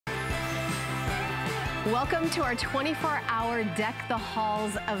Welcome to our 24-hour Deck the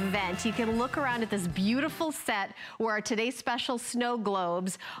Halls event. You can look around at this beautiful set where our today's special snow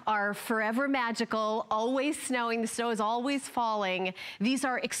globes are forever magical, always snowing. The snow is always falling. These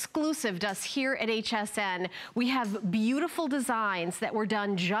are exclusive to us here at HSN. We have beautiful designs that were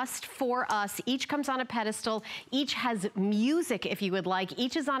done just for us. Each comes on a pedestal. Each has music, if you would like.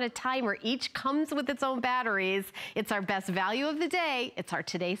 Each is on a timer. Each comes with its own batteries. It's our best value of the day. It's our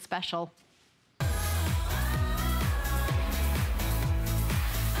today's special.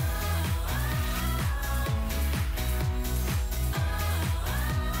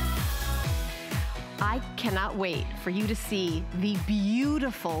 I cannot wait for you to see the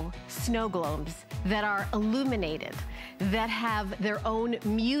beautiful snow globes that are illuminated, that have their own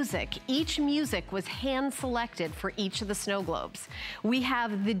music. Each music was hand selected for each of the snow globes. We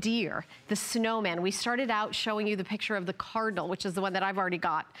have the deer, the snowman. We started out showing you the picture of the cardinal, which is the one that I've already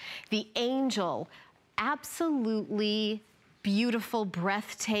got. The angel, absolutely beautiful,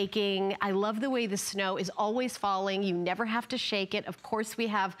 breathtaking. I love the way the snow is always falling. You never have to shake it. Of course, we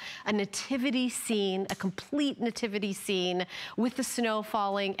have a nativity scene, a complete nativity scene with the snow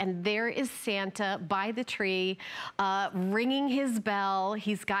falling, and there is Santa by the tree, ringing his bell.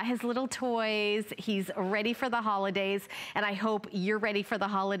 He's got his little toys. He's ready for the holidays, and I hope you're ready for the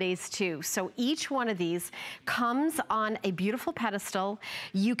holidays too. So each one of these comes on a beautiful pedestal.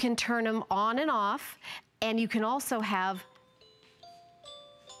 You can turn them on and off, and you can also have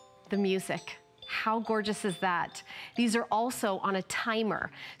the music. How gorgeous is that? These are also on a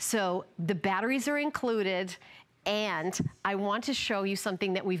timer. So the batteries are included, and I want to show you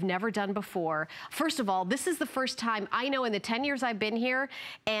something that we've never done before. First of all, this is the first time I know in the 10 years I've been here,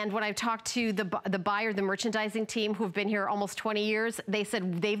 and when I've talked to the buyer, the merchandising team who've been here almost 20 years, they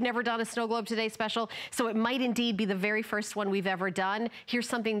said they've never done a Snow Globe Today special, so it might indeed be the very first one we've ever done. Here's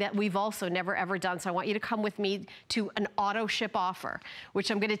something that we've also never ever done, so I want you to come with me to an auto ship offer, which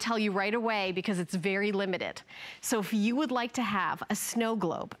I'm gonna tell you right away because it's very limited. So if you would like to have a snow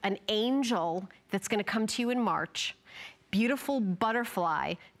globe, an angel that's gonna come to you in March, beautiful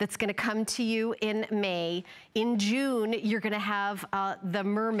butterfly that's gonna come to you in May. In June, you're gonna have the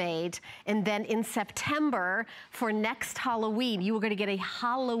mermaid. And then in September, for next Halloween, you are gonna get a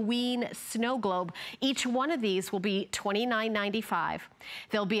Halloween snow globe. Each one of these will be $29.95.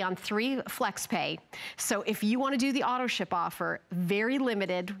 They'll be on 3 flex pay. So if you wanna do the auto ship offer, very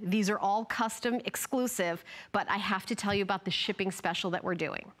limited. These are all custom exclusive, but I have to tell you about the shipping special that we're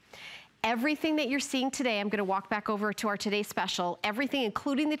doing. Everything that you're seeing today, I'm gonna walk back over to our Today Special. Everything,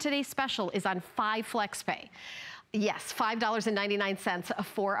 including the Today Special, is on 5 flex pay. Yes, $5.99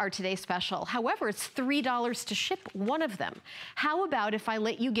 for our Today Special. However, it's $3 to ship one of them. How about if I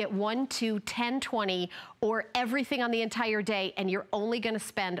let you get 1, 2, 10, 20, or everything on the entire day, and you're only gonna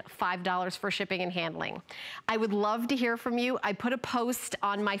spend $5 for shipping and handling? I would love to hear from you. I put a post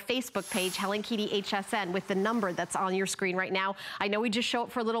on my Facebook page, Helen Keaty HSN, with the number that's on your screen right now. I know we just show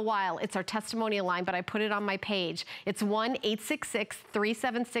it for a little while. It's our testimonial line, but I put it on my page. It's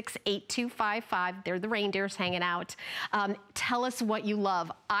 1-866-376-8255. They're the reindeers hanging out. Tell us what you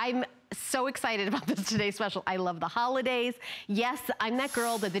love. I'm so excited about this Today Special. I love the holidays. Yes, I'm that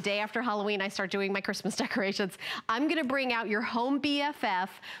girl that the day after Halloween I start doing my Christmas decorations. I'm gonna bring out your home BFF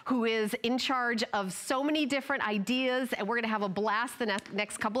who is in charge of so many different ideas, and we're gonna have a blast the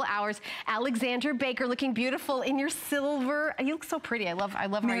next couple of hours. Alexandra Baker, looking beautiful in your silver. You look so pretty. I love how you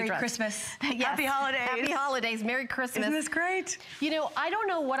dress. Merry Christmas. Yes. Happy holidays. Happy holidays. Merry Christmas. Isn't this great? You know, I don't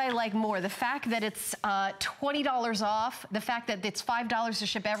know what I like more, the fact that it's $20 off, the fact that it's $5 to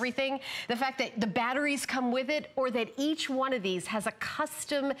ship everything, the fact that the batteries come with it, or that each one of these has a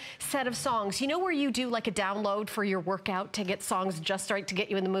custom set of songs. You know where you do like a download for your workout to get songs just right to get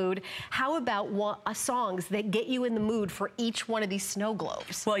you in the mood? How about songs that get you in the mood for each one of these snow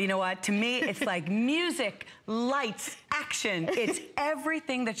globes? Well, you know what? To me, it's like music, lights, action. It's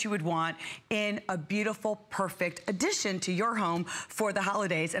everything that you would want in a beautiful, perfect addition to your home for the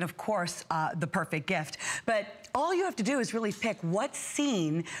holidays, and of course, the perfect gift. But all you have to do is really pick what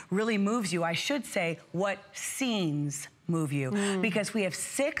scene really moves you. I should say, what scenes move you. Because we have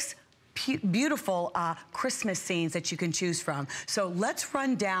 6 beautiful Christmas scenes that you can choose from. So let's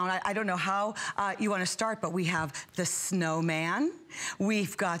run down. I don't know how you want to start, but we have the snowman.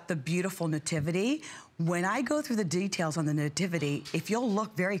 We've got the beautiful nativity. when I go through the details on the nativity, if you'll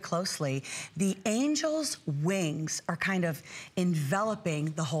look very closely, the angel's wings are kind of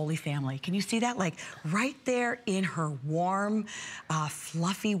enveloping the Holy Family. Can you see that? Like right there in her warm,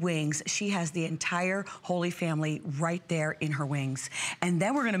 fluffy wings, she has the entire Holy Family right there in her wings. And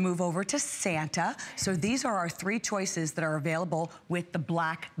then we're gonna move over to Santa. So these are our 3 choices that are available with the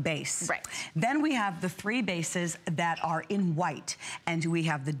black base. Right. Then we have the 3 bases that are in white. And we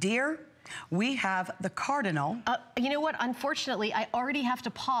have the deer, we have the cardinal. You know what? Unfortunately, I already have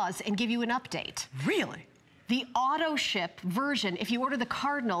to pause and give you an update. Really? The auto ship version, if you order the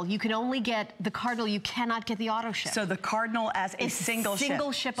cardinal, you can only get the cardinal, you cannot get the auto ship. So the cardinal as a single ship.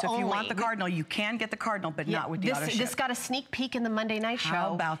 Single ship so only. if you want the cardinal, you can get the cardinal, but not with the auto ship. This got a sneak peek in the Monday night show.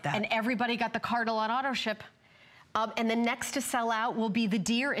 How about that? And everybody got the cardinal on auto ship. And the next to sell out will be the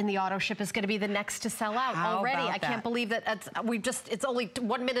deer in the auto ship is going to be the next to sell out already. I can't believe that it's only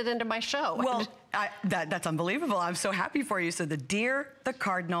 1 minute into my show. Well, that's unbelievable. I'm so happy for you. So the deer, the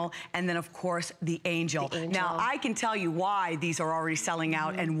cardinal, and then of course the angel. Now I can tell you why these are already selling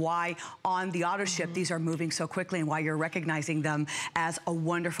out and why on the auto ship these are moving so quickly and why you're recognizing them as a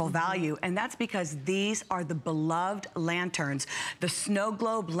wonderful value. And that's because these are the beloved lanterns, the snow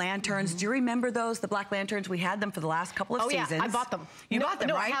globe lanterns. Do you remember those, the black lanterns? We had them for the last couple of seasons. Yeah, I bought them. You bought them,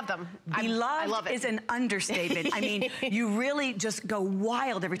 right? I have them. Beloved I love it. is an understatement. I mean, you really just go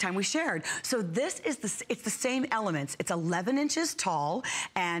wild every time we shared. So this is it's the same elements. It's 11 inches tall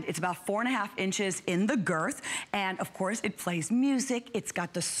and it's about 4.5 inches in the girth. And of course, it plays music. It's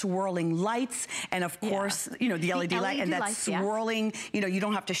got the swirling lights and of course, you know, the LED light and that swirling, you know, you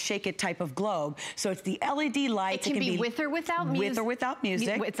don't have to shake it type of globe. So it's the LED lights. It can be with or without music. With or without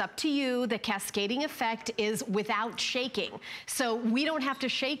music. It's up to you. The cascading effect is without shaking. So we don't have to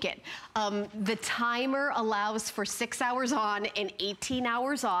shake it. The timer allows for 6 hours on and 18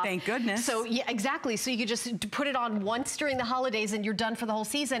 hours off. Thank goodness. So yeah, exactly. So you could just put it on once during the holidays and you're done for the whole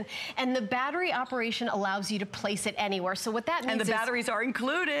season. And the battery operation allows you to place it anywhere. So what that means is... And the batteries are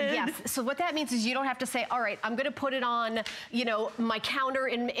included. Yes. So what that means is you don't have to say, all right, I'm going to put it on, you know, my counter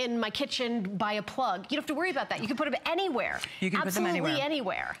in my kitchen by a plug. You don't have to worry about that. You can put them anywhere. You can put them anywhere. Absolutely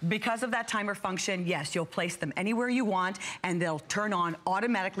anywhere. Because of that timer function, yes, you'll place them anywhere you want and they'll turn on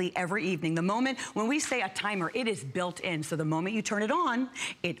automatically every evening. The moment, when we say a timer, it is built in. So the moment you turn it on,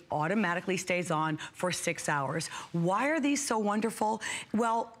 it automatically stays on for 6 hours. Why are these so wonderful?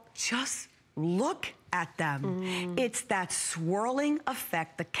 Well, just look at them. It's that swirling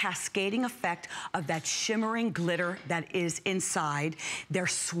effect, the cascading effect of that shimmering glitter that is inside. They're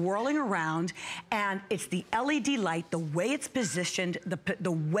swirling around and it's the LED light, the way it's positioned,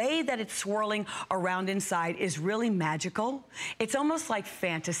 the way that it's swirling around inside is really magical. It's almost like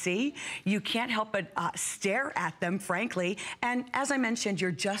fantasy. You can't help but stare at them, frankly. And as I mentioned,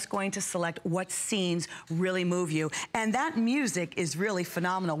 you're just going to select what scenes really move you. And that music is really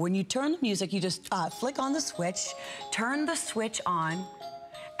phenomenal. When you turn the music, you just flick on the switch, turn the switch on,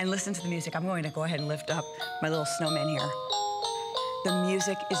 and listen to the music. I'm going to go ahead and lift up my little snowman here. The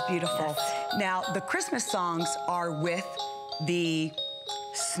music is beautiful. Yes. Now, the Christmas songs are with the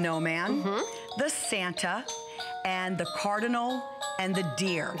snowman, the Santa, and the cardinal, and the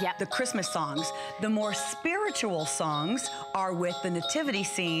deer, the Christmas songs. The more spiritual songs are with the nativity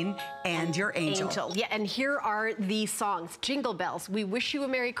scene and your angel. Yeah, and here are the songs. Jingle Bells, We Wish You a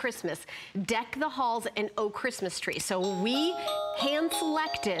Merry Christmas, Deck the Halls, and Oh Christmas Tree. So we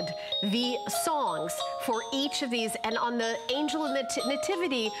hand-selected the songs for each of these, and on the angel and the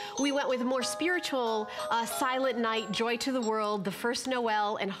nativity, we went with more spiritual, Silent Night, Joy to the World, The First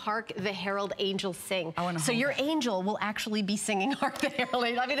Noel, and Hark the Herald Angels Sing. So your angel will actually be singing Hark the Herald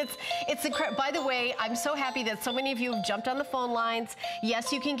Angels. I mean, it's incredible. By the way, I'm so happy that so many of you have jumped on the phone lines.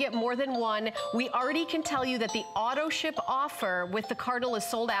 Yes, you can get more than one. We already can tell you that the auto ship offer with the Cardinal is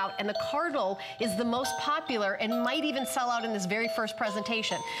sold out, and the Cardinal is the most popular and might even sell out in this very first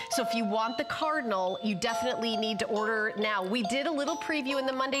presentation. So if you want the Cardinal, you definitely need to order now. We did a little preview in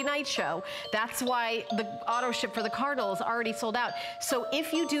the Monday night show. That's why the auto ship for the Cardinal is already sold out. So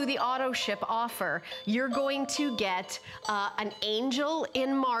if you do the auto ship offer, you're going to get an angel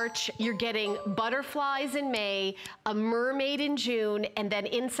in March, you're getting butterflies in May, a mermaid in June, and then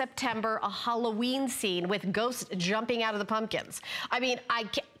in September, a Halloween scene with ghosts jumping out of the pumpkins. I mean,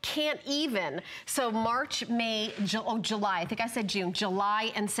 can't even. So March, May, July, I think I said June,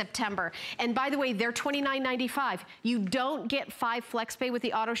 July and September. And by the way, they're $29.95. You don't get 5 flex pay with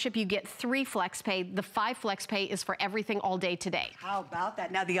the auto ship, you get 3 flex pay. The 5 flex pay is for everything all day today. How about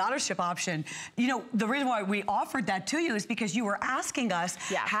that? Now the auto ship option, you know, the reason why we offered that to you is because you were asking us,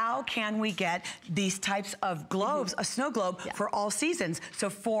 how can we get these types of globes, a snow globe for all seasons? So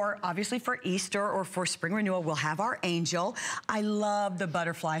for, obviously for Easter or for spring renewal, we'll have our angel. I love the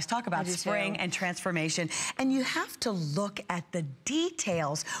butterflies. Talk about spring and transformation. And you have to look at the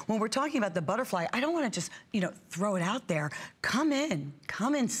details. When we're talking about the butterfly, I don't want to just, you know, throw it out there. Come in,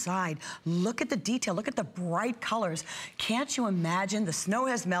 come inside. Look at the detail. Look at the bright colors. Can't you imagine? The snow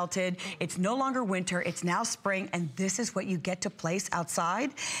has melted. It's no longer winter. It's now spring. And this is what you get to place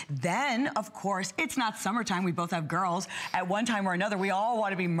outside. Then, of course, it's not summertime. We both have girls. At one time or another, we all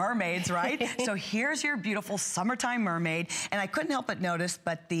want to be mermaids, right? So here's your beautiful summertime mermaid. And I couldn't help but notice,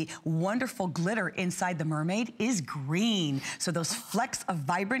 but the wonderful glitter inside the mermaid is green. So those flecks of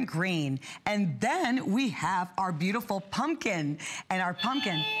vibrant green. And then we have our beautiful pumpkin. And our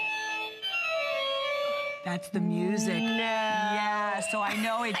pumpkin, that's the music. No. Yeah, so I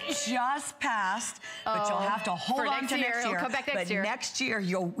know it just passed, but you'll have to hold on to next year. Come back next year. Next year,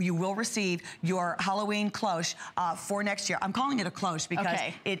 you will receive your Halloween cloche for next year. I'm calling it a cloche because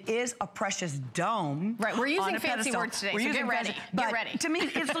it is a precious dome. Right, we're using fancy words today, so get ready. Get ready. To me,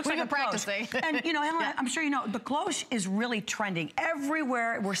 it looks like a practicing. And you know, Helen, I'm sure you know, the cloche is really trending.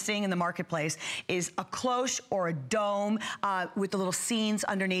 Everywhere we're seeing in the marketplace is a cloche or a dome with the little scenes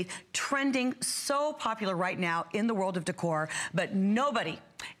underneath. Trending, so popular right now in the world of decor, but nobody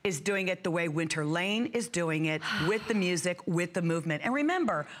is doing it the way Winter Lane is doing it, with the music, with the movement. And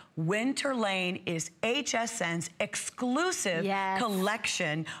remember, Winter Lane is HSN's exclusive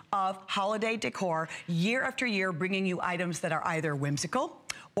collection of holiday decor, year after year, bringing you items that are either whimsical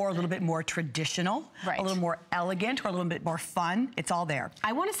or a little bit more traditional, a little more elegant, or a little bit more fun. It's all there.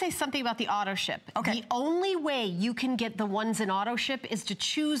 I want to say something about the auto ship. The only way you can get the ones in auto ship is to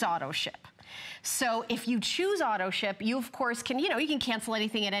choose auto ship. So if you choose auto ship, you of course can, you know, you can cancel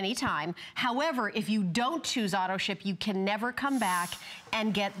anything at any time. However, if you don't choose auto ship, you can never come back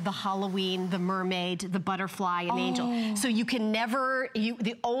and get the Halloween, the mermaid, the butterfly, and angel. So you can never,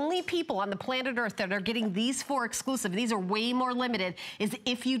 the only people on the planet Earth that are getting these 4 exclusive, these are way more limited, is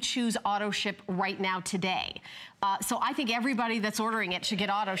if you choose auto ship right now today. So I think everybody that's ordering it should get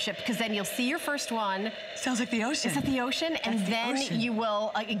auto ship, because then you'll see your first one. Sounds like the ocean. Is that the ocean? And then you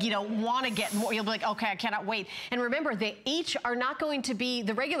will, you know, want to get more. You'll be like, okay, I cannot wait. And remember, they each are not going to be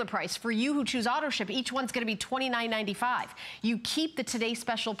the regular price. For you who choose auto ship, each one's going to be $29.95. You keep the today's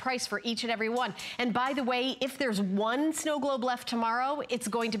special price for each and every one. And by the way, if there's one snow globe left tomorrow, it's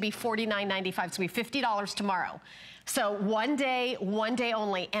going to be $49.95. It's going to be $50 tomorrow. So one day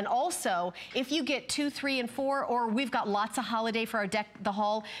only. And also, if you get 2, 3, and 4, or we've got lots of holiday for our deck the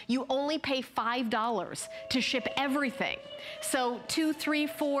hall, you only pay $5 to ship everything. So 2, 3,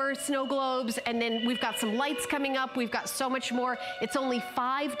 4 snow globes, and then we've got some lights coming up. We've got so much more. It's only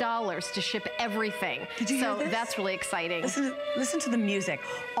 $5 to ship everything. Did you hear this? That's really exciting. Listen to the music.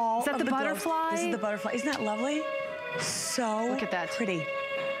 Is that the butterfly? This is the butterfly. Isn't that lovely? So look at that. Pretty.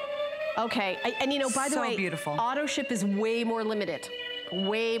 Okay, and you know, by the way, beautiful. Auto ship is way more limited.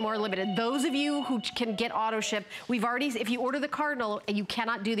 Way more limited. Those of you who can get auto ship, we've already, if you order the Cardinal, you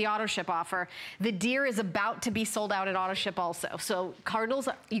cannot do the auto ship offer. The Deer is about to be sold out at auto ship also. So Cardinals,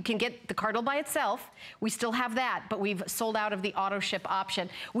 you can get the Cardinal by itself. We still have that, but we've sold out of the auto ship option.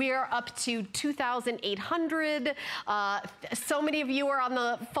 We are up to 2,800. So many of you are on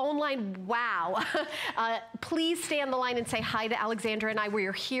the phone line. Wow. Please stay on the line and say hi to Alexandra and I. We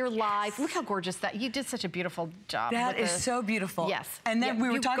are here live. Look how gorgeous that, you did such a beautiful job. That is so beautiful. Yes. And then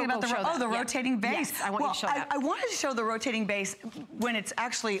we were talking about the rotating base. Yes, I want you to show that. I wanted to show the rotating base when it's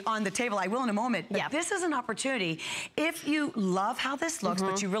actually on the table. I will in a moment. But this is an opportunity. If you love how this looks,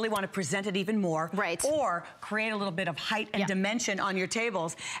 but you really want to present it even more, or create a little bit of height and dimension on your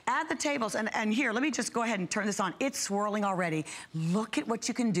tables, add the tables. And here, let me just go ahead and turn this on. It's swirling already. Look at what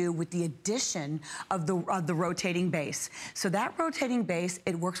you can do with the addition of the rotating base. So that rotating base,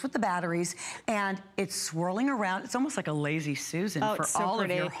 it works with the batteries, and it's swirling around. It's almost like a lazy Susan for all of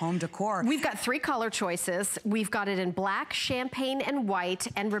your home decor. We've got 3 color choices. We've got it in black, champagne, and white.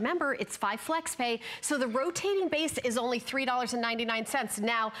 And remember, it's 5 flex pay. So the rotating base is only $3.99.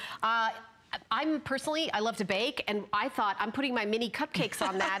 Now, I love to bake, and I thought I'm putting my mini cupcakes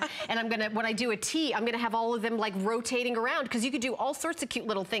on that, and I'm gonna, when I do a tea, I'm gonna have all of them like rotating around, because you could do all sorts of cute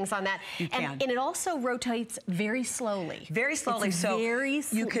little things on that. You can. And it also rotates very slowly. Very slowly, it's so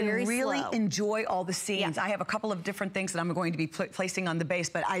you can really slow. Enjoy all the scenes. Yeah. I have a couple of different things that I'm going to be placing on the base,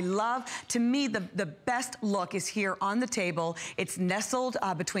 but I love, to me, the best look is here on the table. It's nestled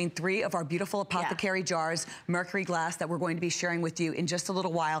between 3 of our beautiful apothecary jars, mercury glass, that we're going to be sharing with you in just a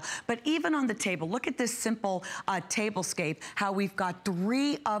little while. But even on the table, look at this simple tablescape, how we've got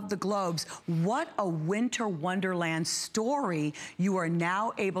 3 of the globes. What a winter wonderland story you are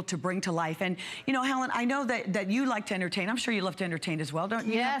now able to bring to life. And, you know, Helen, I know that you like to entertain. I'm sure you love to entertain as well, don't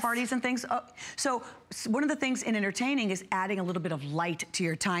you? Yes. Have parties and things? So one of the things in entertaining is adding a little bit of light to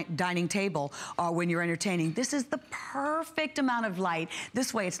your dining table when you're entertaining. This is the perfect amount of light.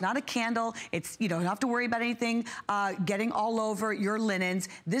 This way, it's not a candle. It's, you don't have to worry about anything getting all over your linens.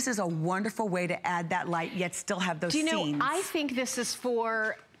 This is a wonderful way to add that light, yet still have those scenes. Do you know, I think this is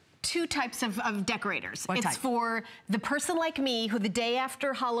for 2 types of decorators. What it's type? for the person like me who the day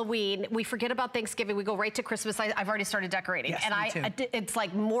after Halloween, we forget about Thanksgiving, we go right to Christmas. I've already started decorating. Yes, and it's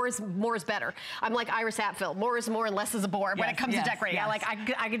like more is better. I'm like Iris Apfel, more is more and less is a bore when it comes to decorating. Yes.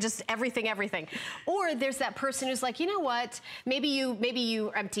 I could just everything. Or there's that person who's like, you know what, maybe you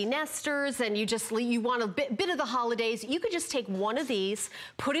empty nesters and you want a bit of the holidays. You could just take one of these,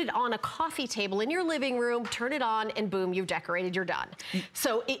 put it on a coffee table in your living room, turn it on, and boom, you've decorated, you're done.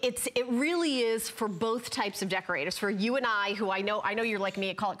 So it really is for both types of decorators. For you and I, who I know you're like me,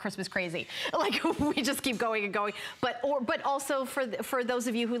 I call it Christmas crazy. Like we just keep going and going. But also for those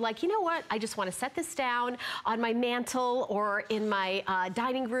of you who like, you know what, I just want to set this down on my mantle or in my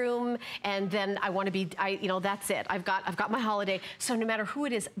dining room, and then I want to be, you know, that's it. I've got my holiday. So no matter who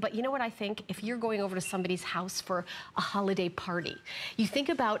it is, but you know what I think? If you're going over to somebody's house for a holiday party, you think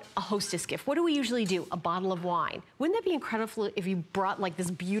about a hostess gift. What do we usually do? A bottle of wine. Wouldn't that be incredible if you brought like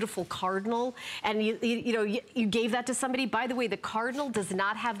this beautiful cardinal and you gave that to somebody? By the way, the cardinal does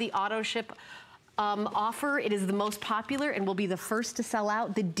not have the auto ship offer. It is the most popular and will be the first to sell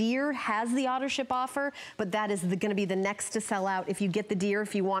out. The deer has the auto ship offer, but that is going to be the next to sell out. If you get the deer,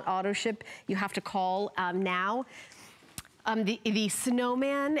 if you want auto ship, you have to call now. The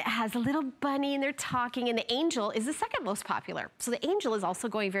snowman has a little bunny and they're talking, and the angel is the second most popular. So the angel is also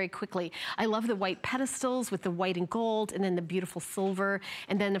going very quickly. I love the white pedestals with the white and gold, and then the beautiful silver,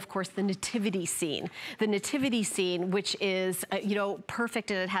 and then of course the nativity scene. The nativity scene, which is you know,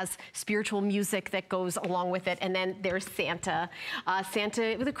 perfect, and it has spiritual music that goes along with it. And then there's Santa.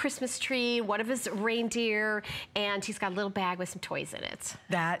 Santa with a Christmas tree, one of his reindeer, and he's got a little bag with some toys in it.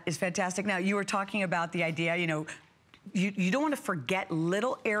 That is fantastic. Now, you were talking about the idea, you know, you don't want to forget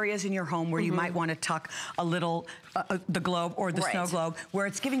little areas in your home where you might want to tuck a little, the globe or the snow globe, where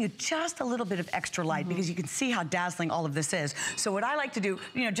it's giving you just a little bit of extra light, because you can see how dazzling all of this is. So what I like to do,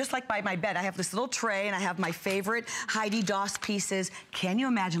 you know, just like by my bed, I have this little tray and I have my favorite Heidi Doss pieces. Can you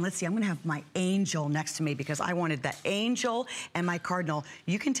imagine? Let's see, I'm going to have my angel next to me because I wanted the angel and my cardinal.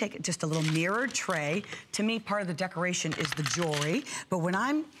 You can take just a little mirrored tray. To me, part of the decoration is the jewelry. But when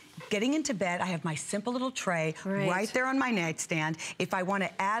I'm getting into bed, I have my simple little tray right there on my nightstand. If I want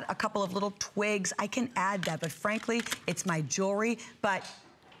to add a couple of little twigs, I can add that. But frankly, it's my jewelry. But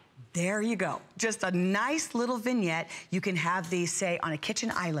there you go. Just a nice little vignette. You can have these, say, on a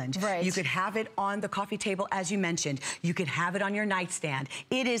kitchen island. You could have it on the coffee table, as you mentioned. You could have it on your nightstand.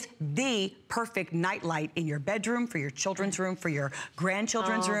 It is the perfect nightlight in your bedroom, for your children's room, for your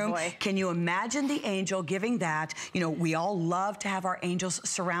grandchildren's room. Boy. Can you imagine the angel giving that? You know, we all love to have our angels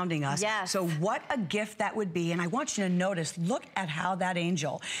surrounding us. Yes. So what a gift that would be. And I want you to notice, look at how that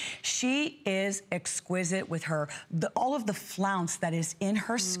angel, she is exquisite with her, all of the flounce that is in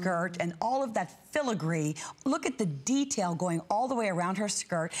her skirt, and all of that filigree. Look at the detail going all the way around her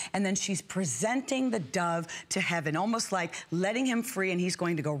skirt, and then she's presenting the dove to heaven, almost like letting him free, and he's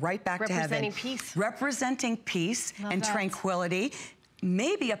going to go right back to heaven. Representing peace. Representing peace and tranquility.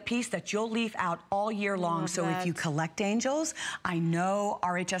 Maybe a piece that you'll leave out all year long. So if you collect angels, I know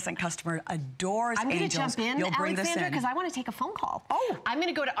our HSN customer adores angels. I'm going to jump in, Alexandra, because I want to take a phone call. Oh. I'm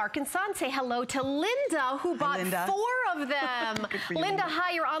going to go to Arkansas and say hello to Linda, who bought 4 of them. Linda,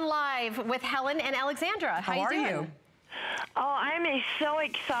 hi, you're on live with Helen and Alexandra. How are you? Oh, I'm so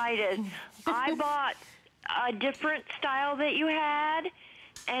excited. I bought a different style that you had,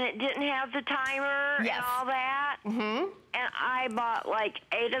 and it didn't have the timer and all that. And I bought like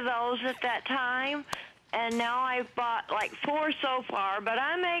 8 of those at that time. and now I've bought like 4 so far, but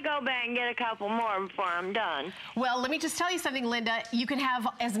I may go back and get a couple more before I'm done. Well, let me just tell you something, Linda. You can have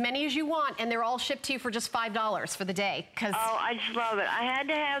as many as you want, and they're all shipped to you for just $5 for the day. Oh, I just love it. I had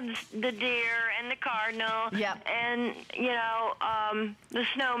to have the deer and the cardinal, and, you know, the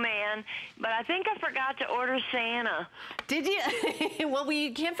snowman, but I think I forgot to order Santa. Did you? Well,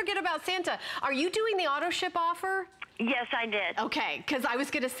 we can't forget about Santa. Are you doing the auto ship offer? Yes, I did. Okay, because I was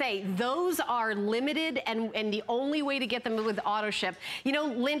going to say, those are limited, and the only way to get them with auto ship. You know,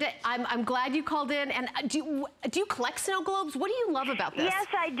 Linda, I'm glad you called in. And do you collect snow globes? What do you love about this? Yes,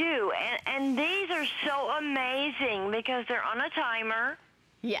 I do. And these are so amazing because they're on a timer.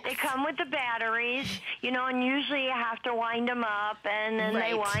 Yes. They come with the batteries, you know, and usually you have to wind them up, and then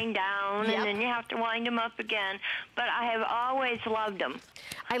they wind down, and then you have to wind them up again. But I have always loved them.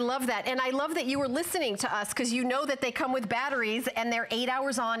 I love that. And I love that you were listening to us, because you know that they come with batteries, and they're 8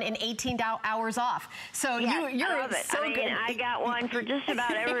 hours on and 18 hours off. So yes, you're I love it. so good. I got one for just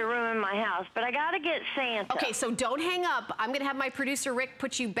about every room in my house, but I got to get Santa. Okay, so don't hang up. I'm going to have my producer, Rick,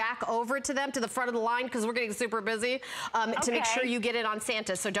 put you back over to them, to the front of the line, because we're getting super busy, to make sure you get it on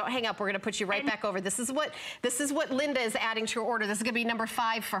Santa. So don't hang up. We're going to put you right back over. This is what Linda is adding to her order. This is going to be number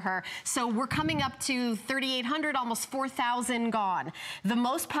 5 for her. So we're coming up to 3,800, almost 4,000 gone. The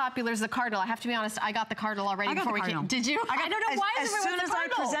most popular is the cardinal. I have to be honest, I got the cardinal already before we came. Did you? I don't know why. As soon as I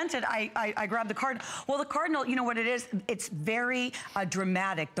presented, I grabbed the cardinal. Well, the cardinal, you know what it is? It's very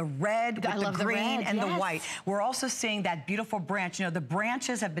dramatic. The red with the green and the white. We're also seeing that beautiful branch. You know, the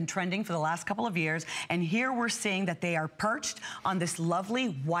branches have been trending for the last couple of years, and here we're seeing that they are perched on this lovely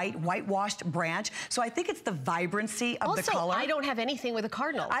whitewashed branch. So I think it's the vibrancy of the color. I don't have anything with a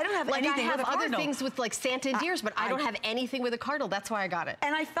cardinal. I don't have anything with a cardinal. I have other things with like Santa and deers, but I don't have anything with a cardinal. That's why I got it.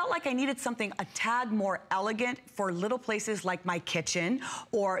 And I felt like I needed something a tad more elegant for little places like my kitchen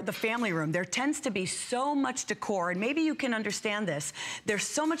or the family room. There tends to be so much decor, and maybe you can understand this. There's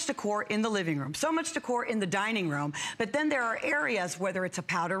so much decor in the living room, so much decor in the dining room, but then there are areas, whether it's a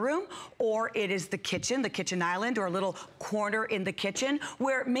powder room or it is the kitchen island, or a little corner in the kitchen,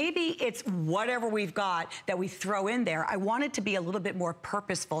 where maybe it's whatever we've got that we throw in there. I want it to be a little bit more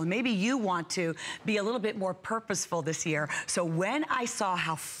purposeful, and maybe you want to be a little bit more purposeful this year. So when I saw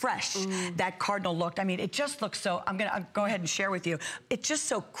how fresh that cardinal looked, I mean, it just looks so, I'll go ahead and share with you. It's just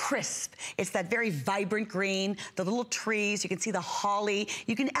so crisp. It's that very vibrant green, the little trees, you can see the holly.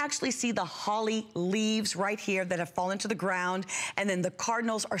 You can actually see the holly leaves right here that have fallen to the ground, and then the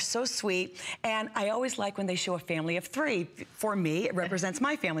cardinals are so sweet. And I always like when they show a family of 3. For me, it represents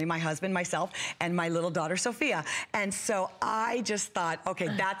my family, my husband, myself, and my little daughter, Sophia. And so I just thought, okay,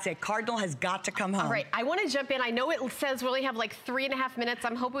 that's it. Cardinal has got to come home. All right, I want to jump in. I know it says we only have like 3.5 minutes.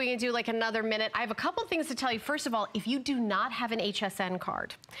 I'm hoping we can do like another minute. I have a couple things to tell you. First of all, if you do not have an HSN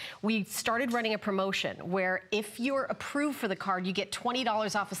card, we started running a promotion where if you're approved for the card, you get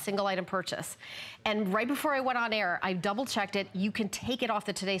 $20 off a single item purchase. And right before I went on air, I double checked it. You can take it off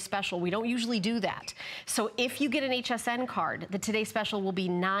the Today Special. We don't usually do that. So if you get an HSN card, the Today Special will be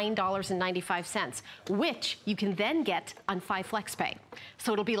 $9.95, which you can then get on 5 FlexPay.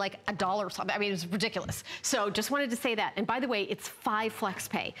 So it'll be like $1 or something. I mean, it's ridiculous. So just wanted to say that. And by the way, it's 5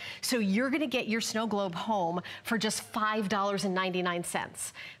 FlexPay. So you're going to get your snow globe home for just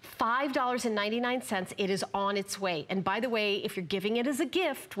 $5.99. $5.99. It is on its way. And by the way, if you're giving it as a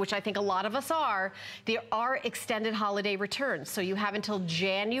gift, which I think a lot of us are, there are extended holiday returns. So you have until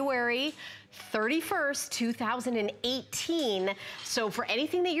January 31st, 2018. So for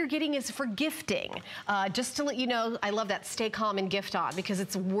anything that you're getting is for gifting. Just to let you know, I love that stay calm and gift on, because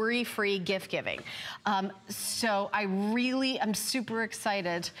it's worry-free gift giving. So I really am super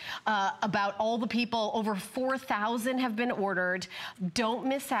excited about all the people. Over 4,000 have been ordered. Don't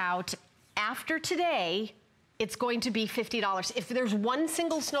miss out. After today, it's going to be $50. If there's one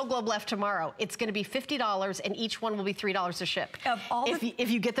single snow globe left tomorrow, it's going to be $50, and each one will be $3 to ship. If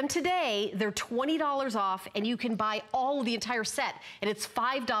you get them today, they're $20 off, and you can buy all of the entire set, and it's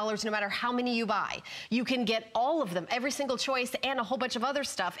 $5 no matter how many you buy. You can get all of them, every single choice, and a whole bunch of other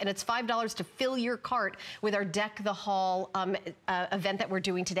stuff, and it's $5 to fill your cart with our Deck the Hall event that we're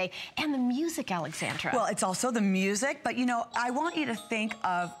doing today. And the music, Alexandra. Well, it's also the music, but you know, I want you to think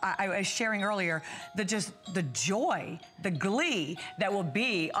of, I was sharing earlier, the joy, the glee that will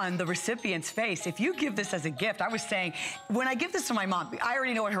be on the recipient's face if you give this as a gift. I was saying, when I give this to my mom, I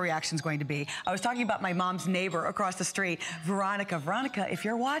already know what her reaction is going to be. I was talking about my mom's neighbor across the street, Veronica. Veronica, if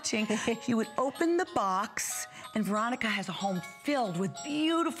you're watching, she would open the box, and Veronica has a home filled with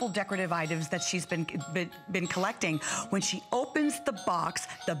beautiful decorative items that she's been collecting. When she opens the box,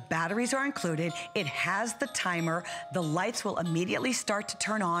 the batteries are included, it has the timer, the lights will immediately start to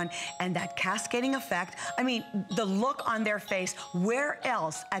turn on, and that cascading effect, I mean, the look on their face, where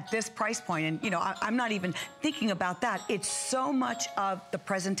else at this price point, and you know, I'm not even thinking about that, it's so much of the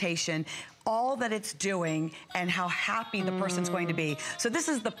presentation, all that it's doing, and how happy the person's going to be. So this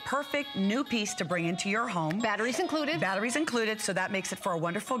is the perfect new piece to bring into your home. Batteries included. Batteries included, so that makes it for a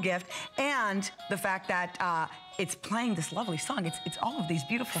wonderful gift. And the fact that it's playing this lovely song. It's all of these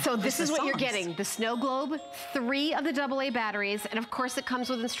beautiful So this is what songs. you're getting. The snow globe, 3 of the AA batteries, and of course it comes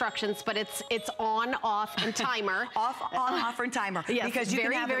with instructions, but it's on, off, and timer. On, off, and timer. Yes, because you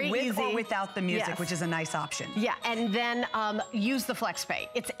can have it with easy. or without the music, Yes. which is a nice option. Yeah, and then use the FlexPay.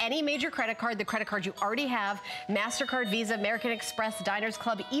 It's any major credit card, the credit card you already have, MasterCard, Visa, American Express, Diners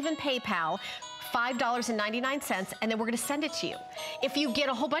Club, even PayPal. $5.99, and then we're gonna send it to you. If you get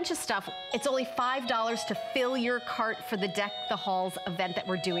a whole bunch of stuff, it's only $5 to fill your cart for the Deck the Halls event that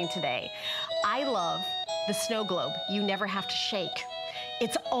we're doing today. I love the snow globe. You never have to shake.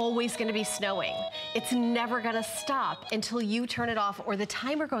 It's always gonna be snowing. It's never gonna stop until you turn it off or the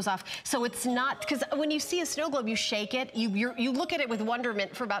timer goes off. So it's not, because when you see a snow globe, you shake it, you look at it with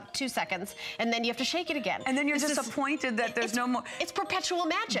wonderment for about 2 seconds, and then you have to shake it again. And then you're disappointed that there's no more. It's perpetual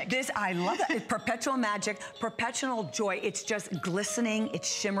magic. I love that. It's perpetual magic, perpetual joy. It's just glistening,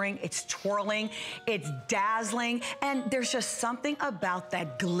 it's shimmering, it's twirling, it's dazzling, and there's just something about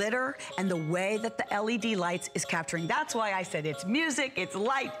that glitter and the way that the LED lights is capturing. That's why I said it's music, it's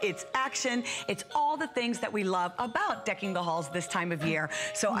light, it's action, it's all the things that we love about decking the halls this time of year.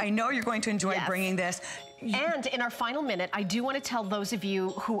 So I know you're going to enjoy bringing this. And in our final minute, I do want to tell those of you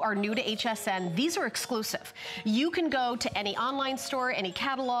who are new to HSN, these are exclusive. You can go to any online store, any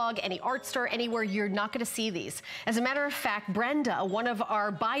catalog, any art store, anywhere, you're not going to see these. As a matter of fact, Brenda, one of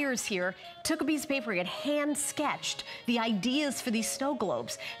our buyers here, took a piece of paper and hand sketched the ideas for these snow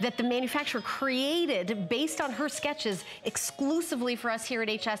globes that the manufacturer created based on her sketches exclusively for us here at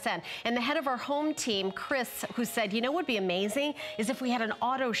HSN. And the head of our home team, Chris, who said, you know what would be amazing is if we had an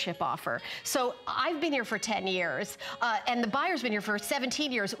auto ship offer. So I've been here for 10 years, and the buyer's been here for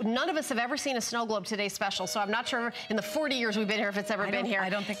 17 years. None of us have ever seen a snow globe today special, so I'm not sure in the 40 years we've been here if it's ever been here. I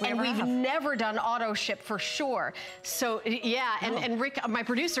don't think we ever have. And we've never done auto ship for sure. So yeah, and Rick, my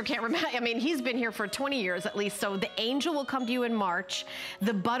producer, can't remember, I mean, he's been here for 20 years at least. So the angel will come to you in March.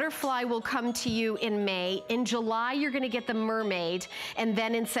 The butterfly will come to you in May. In July, you're gonna get the mermaid. And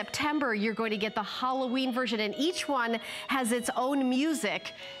then in September, you're going to get the Halloween version. And each one has its own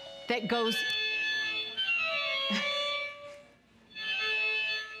music that goes...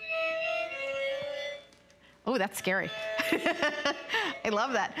 Oh, that's scary. I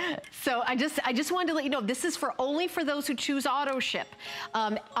love that. So I just wanted to let you know, this is only for those who choose auto ship.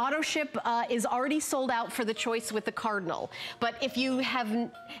 Auto ship is already sold out for the choice with the Cardinal. But if you have,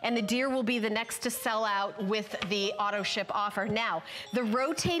 and the deer will be the next to sell out with the auto ship offer. Now, the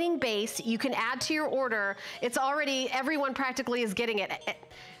rotating base, you can add to your order. It's already, everyone practically is getting it.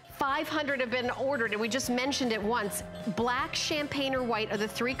 500 have been ordered, and we just mentioned it once. Black, champagne, or white are the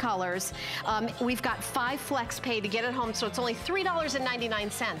 3 colors. We've got 5 flex pay to get it home, so it's only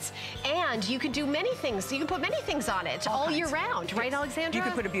 $3.99. And you can do many things. You can put many things on it all year round, right, Alexandra? You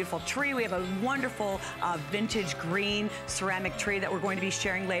can put a beautiful tree. We have a wonderful vintage green ceramic tree that we're going to be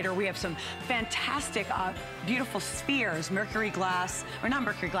sharing later. We have some fantastic, beautiful spheres, mercury glass, or not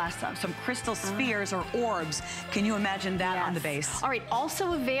mercury glass, some crystal spheres or orbs. Can you imagine that on the base? All right,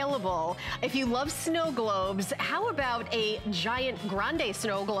 also available, if you love snow globes, how about a giant grande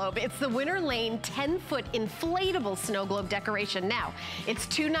snow globe? It's the Winter Lane 10-foot inflatable snow globe decoration. Now, it's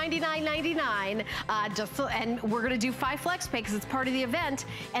 $299.99, and we're gonna do 5 flex pay because it's part of the event,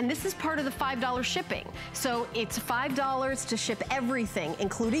 and this is part of the $5 shipping. So it's $5 to ship everything,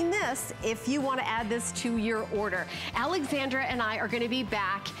 including this, if you wanna add this to your order. Alexandra and I are gonna be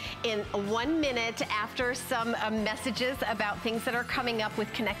back in 1 minute after some messages about things that are coming up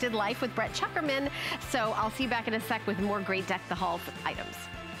with Connected Life with Brett Chuckerman. So I'll see you back in a sec with more great Deck the Halls items.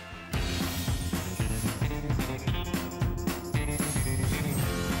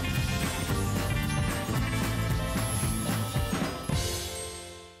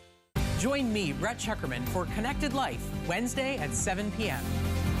 Join me, Brett Chuckerman, for Connected Life, Wednesday at 7 p.m.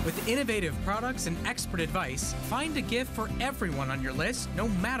 With innovative products and expert advice, find a gift for everyone on your list, no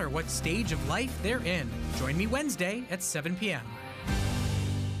matter what stage of life they're in. Join me Wednesday at 7 p.m.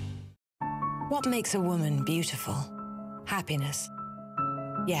 What makes a woman beautiful? Happiness.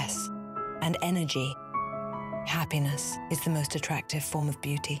 Yes, and energy. Happiness is the most attractive form of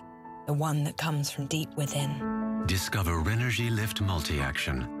beauty, the one that comes from deep within. Discover Renergy Lift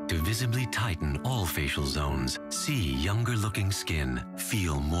Multi-Action to visibly tighten all facial zones, see younger looking skin,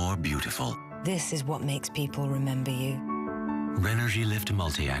 feel more beautiful. This is what makes people remember you. Renergy Lift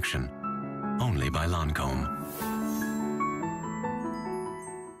Multi-Action, only by Lancome.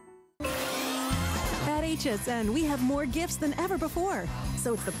 At HSN, we have more gifts than ever before,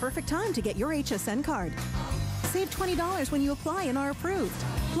 so it's the perfect time to get your HSN card. Save $20 when you apply and are approved.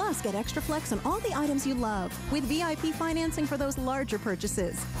 Plus, get extra flex on all the items you love with VIP financing for those larger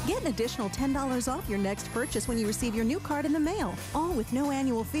purchases. Get an additional $10 off your next purchase when you receive your new card in the mail, all with no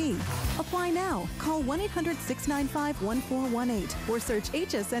annual fee. Apply now. Call 1-800-695-1418 or search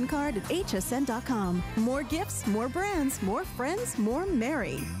HSN card at hsn.com. More gifts, more brands, more friends, more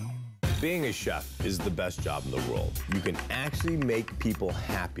merry. Being a chef is the best job in the world. You can actually make people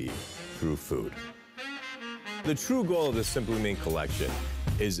happy through food. The true goal of the Simply Mean collection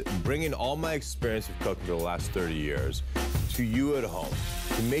is bringing all my experience of cooking for the last 30 years to you at home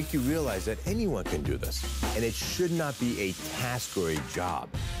to make you realize that anyone can do this. And it should not be a task or a job.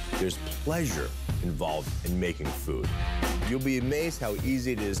 There's pleasure involved in making food. You'll be amazed how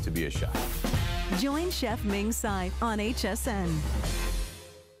easy it is to be a chef. Join Chef Ming Tsai on HSN.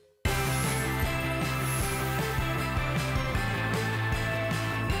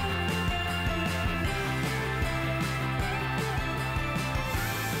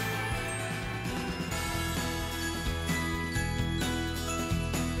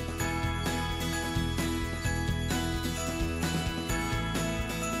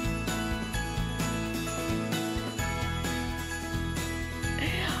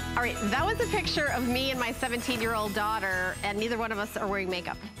 All right, that was a picture of me and my 17-year-old daughter, and neither one of us are wearing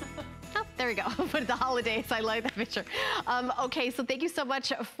makeup. Oh, there we go. But the holidays, I like that picture. Okay, so thank you so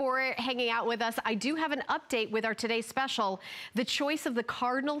much for hanging out with us. I do have an update with our today's special. The choice of the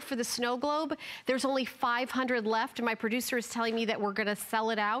cardinal for the snow globe. There's only 500 left, and my producer is telling me that we're gonna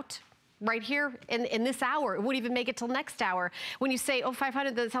sell it out right here in this hour. It wouldn't even make it till next hour. When you say, oh,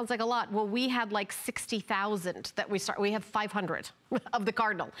 500, that sounds like a lot. Well, we had like 60,000 that we have 500 of the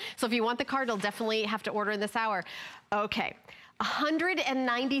cardinal. So if you want the cardinal, definitely have to order in this hour. Okay.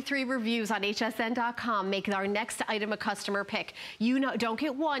 193 reviews on hsn.com make our next item a customer pick. You know, don't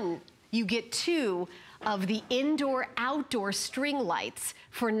get one, you get two of the indoor-outdoor string lights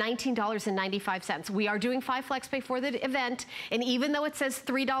for $19.95. We are doing 5 flex pay for the event, and even though it says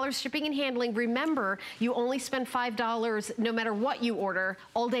 $3 shipping and handling, remember, you only spend $5 no matter what you order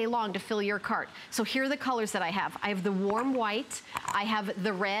all day long to fill your cart. So here are the colors that I have. I have the warm white, I have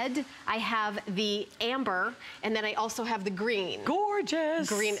the red, I have the amber, and then I also have the green. Gorgeous.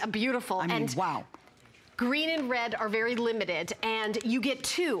 Green, beautiful. I mean, wow. Green and red are very limited, and you get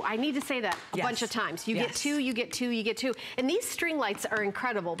two. I need to say that a bunch of times. You get two, you get two, you get two. And these string lights are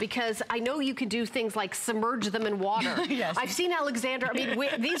incredible because I know you can do things like submerge them in water. Yes. I've seen Alexander, I mean,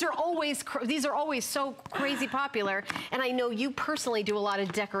 these are always so crazy popular, and I know you personally do a lot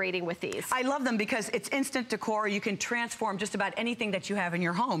of decorating with these. I love them because it's instant decor. You can transform just about anything that you have in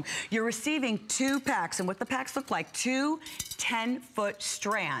your home. You're receiving 2 packs, and what the packs look like, 2 10-foot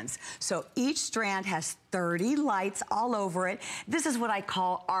strands. So each strand has 30 lights all over it. This is what I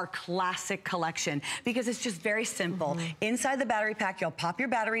call our classic collection because it's just very simple. Inside the battery pack, you'll pop your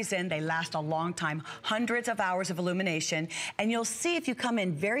batteries in. They last a long time, hundreds of hours of illumination. And you'll see if you come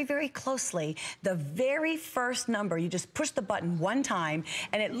in very, very closely, the very first number, you just push the button one time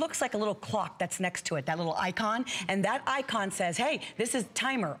and it looks like a little clock that's next to it, that little icon. And that icon says, hey, this is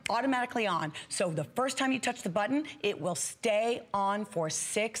timer, automatically on. So the first time you touch the button, it will stay on for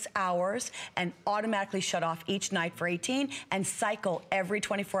 6 hours and automatically shut off each night for 18 and cycle every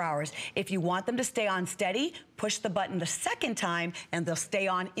 24 hours. If you want them to stay on steady, push the button the second time and they'll stay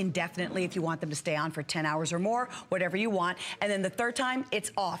on indefinitely if you want them to stay on for 10 hours or more, whatever you want. And then the third time,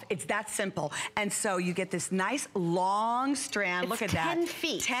 it's off. It's that simple. And so you get this nice long strand. Look at that. 10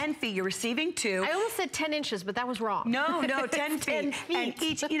 feet. 10 feet. You're receiving 2. I almost said 10 inches, but that was wrong. No, 10 feet. 10 feet. And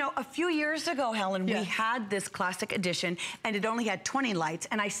each, you know, a few years ago, Helen, we had this classic edition and it only had 20 lights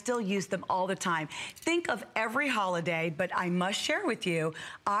and I still use them all the time. Think of every holiday, but I must share with you,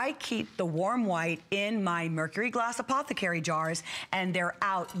 I keep the warm white in my Mercury mercury glass apothecary jars, and they're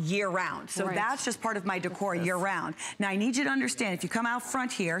out year-round. So that's just part of my decor year-round. Now, I need you to understand, if you come out front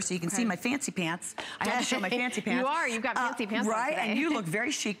here, so you can see my fancy pants. I had to show my fancy pants. You've got fancy pants on right, today. and you look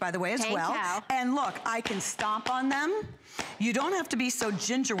very chic, by the way, as well. And look, I can stomp on them. You don't have to be so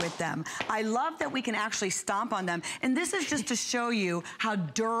ginger with them. I love that we can actually stomp on them. And this is just to show you how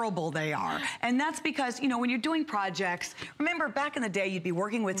durable they are. And that's because, you know, when you're doing projects, remember back in the day, you'd be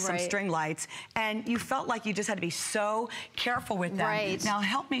working with some string lights and you felt like you just had to be so careful with them. Now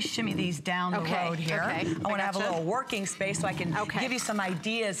help me shimmy these down the road here. I want to have a little working space so I can give you some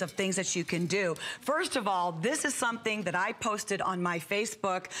ideas of things that you can do. First of all, this is something that I posted on my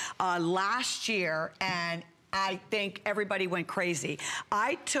Facebook last year, and I think everybody went crazy.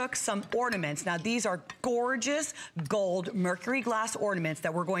 I took some ornaments. Now, these are gorgeous gold mercury glass ornaments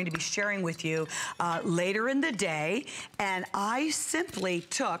that we're going to be sharing with you later in the day. And I simply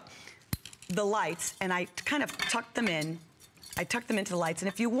took the lights and I kind of tucked them in. I tucked them into the lights. And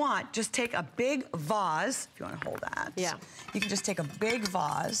if you want, just take a big vase. If you want to hold that. Yeah. You can just take a big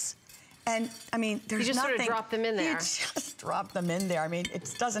vase. And, I mean, there's nothing. You just sort of drop them in there. You just drop them in there. I mean,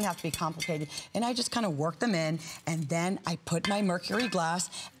 it doesn't have to be complicated. And I just kind of work them in, and then I put my mercury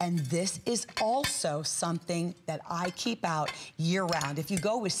glass, and this is also something that I keep out year-round. If you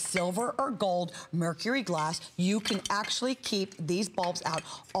go with silver or gold mercury glass, you can actually keep these bulbs out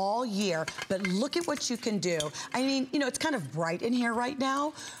all year. But look at what you can do. I mean, you know, it's kind of bright in here right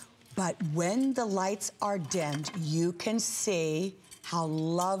now, but when the lights are dimmed, you can see how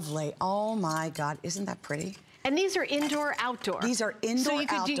lovely. Oh my God, isn't that pretty? And these are indoor, outdoor. These are indoor,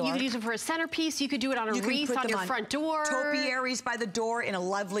 outdoor. You could use them for a centerpiece. You could do it on a wreath on your front door. Topiaries by the door in a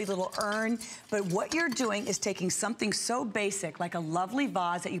lovely little urn. But what you're doing is taking something so basic, like a lovely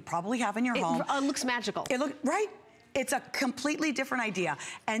vase that you probably have in your home. It looks magical. It looks, right? It's a completely different idea.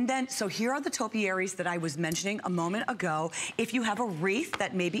 And then, so here are the topiaries that I was mentioning a moment ago. If you have a wreath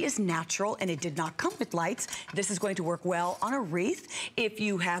that maybe is natural and it did not come with lights, this is going to work well on a wreath. If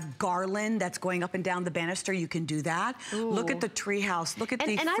you have garland that's going up and down the banister, you can do that. Ooh. Look at the tree house. Look at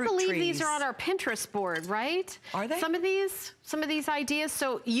the fruit trees. And I believe these are on our Pinterest board, right? Are they? Some of these ideas.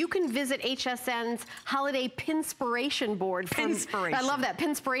 So you can visit HSN's holiday pinspiration board. Pinspiration. I love that,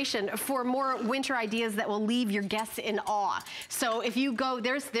 pinspiration, for more winter ideas that will leave your guests in awe. So if you go,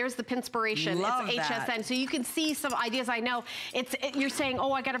 there's the pinspiration. Love it's HSN. That. So you can see some ideas. I know you're saying,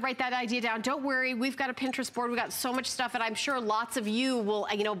 oh, I got to write that idea down. Don't worry, we've got a Pinterest board. We've got so much stuff, and I'm sure lots of you will,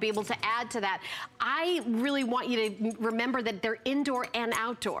 be able to add to that. I really want you to remember that they're indoor and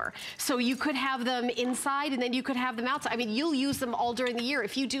outdoor. So you could have them inside, and then you could have them outside. I mean, you'll use them all during the year.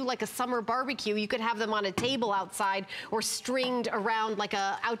 If you do like a summer barbecue, you could have them on a table outside or stringed around like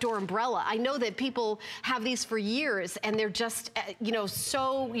a outdoor umbrella. I know that people have these for years, and they're just,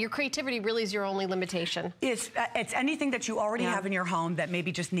 so your creativity really is your only limitation. It's anything that you already have in your home that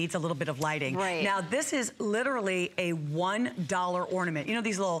maybe just needs a little bit of lighting. Right. Now, this is literally a $1 ornament. You know,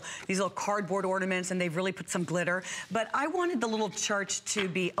 these little cardboard ornaments, and they've really put some glitter. But I wanted the little church to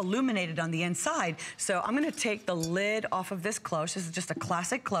be illuminated on the inside. So I'm going to take the lid off of this cloche. This is just a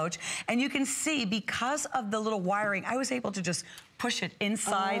classic cloche. And you can see, because of the little wiring, I was able to just push it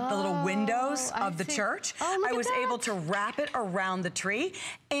inside the little windows of the church. I was able to wrap it around the tree,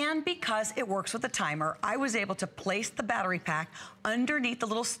 and because it works with the timer, I was able to place the battery pack underneath the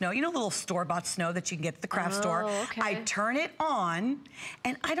little snow, you know, the little store-bought snow that you can get at the craft store. I turn it on,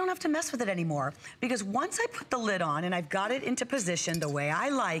 and I don't have to mess with it anymore, because once I put the lid on and I've got it into position the way I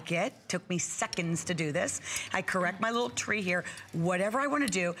like it, took me seconds to do this, I correct my little tree here, whatever I want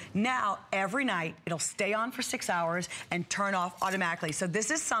to do, now every night it'll stay on for 6 hours and turn off automatically. So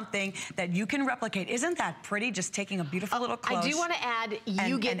this is something that you can replicate. Isn't that pretty? Just taking a beautiful little cloche. I do want to add,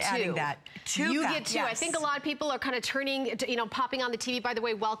 you get two. Adding that. You get two. Yes. I think a lot of people are kind of turning, popping on the TV. By the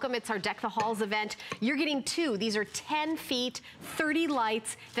way, welcome. It's our Deck the Halls event. You're getting two. These are 10 feet, 30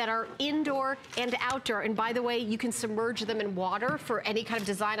 lights that are indoor and outdoor. And by the way, you can submerge them in water for any kind of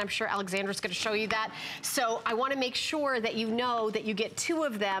design. I'm sure Alexandra's going to show you that. So I want to make sure that you know that you get two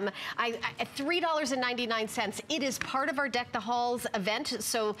of them at $3.99. It is part of our Deck the Halls event.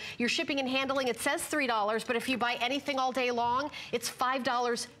 So your shipping and handling, it says $3, but if you buy anything all day long, it's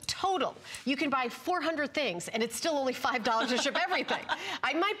 $5 total. You can buy 400 things, and it's still only $5 to ship everything.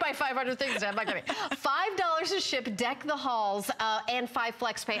 I might buy 500 things. I'm not kidding. $5 to ship Deck the Halls and 5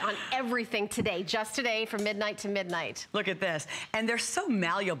 flex pay on everything today, just today from midnight to midnight. Look at this. And they're so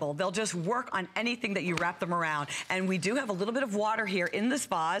malleable. They'll just work on anything that you wrap them around. And we do have a little bit of water here in this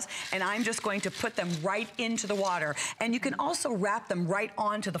vase, and I'm just going to put them right into the water. And you can also also wrap them right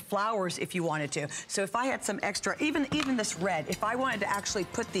onto the flowers if you wanted to. So if I had some extra, even this red, if I wanted to actually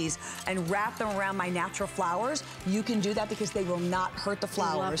put these and wrap them around my natural flowers, you can do that because they will not hurt the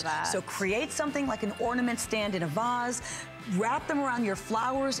flowers. Love that. So create something like an ornament stand in a vase, wrap them around your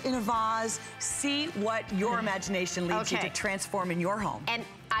flowers in a vase, see what your imagination leads you to transform in your home. And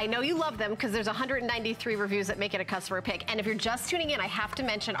I know you love them because there's 193 reviews that make it a customer pick. And if you're just tuning in, I have to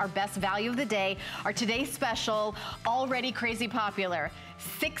mention our best value of the day, our today's special, already crazy popular.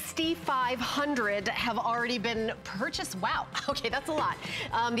 6,500 have already been purchased. Wow, okay, that's a lot.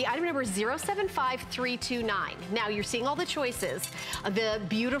 The item number is 075329. Now you're seeing all the choices. The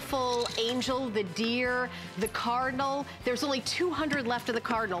beautiful angel, the deer, the cardinal. There's only 200 left of the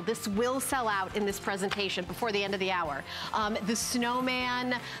cardinal. This will sell out in this presentation before the end of the hour. The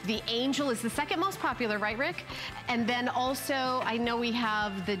snowman, the angel is the second most popular, right, Rick? And then also, I know we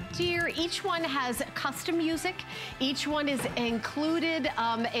have the deer. Each one has custom music. Each one is included,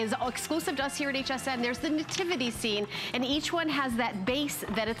 is exclusive to us here at HSN. There's the nativity scene, and each one has that base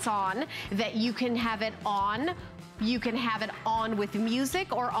that it's on, that you can have it on. You can have it on with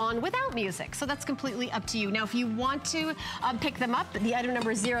music or on without music. So that's completely up to you. Now, if you want to pick them up, the item number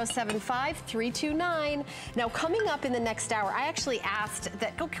is 075329. Now, coming up in the next hour, I actually asked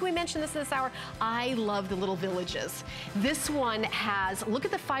that, oh, can we mention this in this hour? I love the little villages. This one has, look at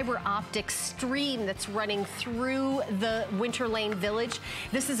the fiber optic stream that's running through the Winter Lane Village.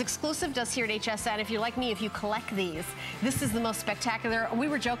 This is exclusive to us here at HSN. If you're like me, if you collect these, this is the most spectacular. We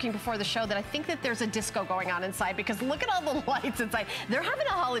were joking before the show that I think that there's a disco going on inside because look at all the lights inside. They're having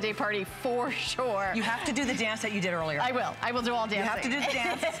a holiday party for sure. You have to do the dance that you did earlier. I will. I will do all dancing. You have to do the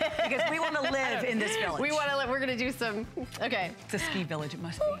dance because we want to live in this village. We want to live. We're going to do some, okay. It's a ski village, it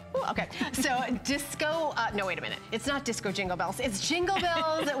must be. Okay, so disco, no, wait a minute. It's not disco jingle bells. It's jingle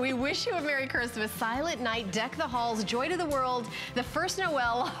bells. We wish you a Merry Christmas. Silent Night, Deck the Halls, Joy to the World, The First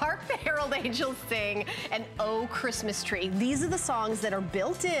Noel, Hark the Herald Angels Sing, and Oh Christmas Tree. These are the songs that are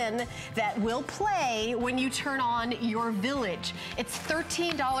built in that will play when you turn on your village. It's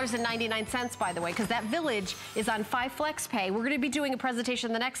 $13.99, by the way, because that village is on 5 Flex Pay. We're going to be doing a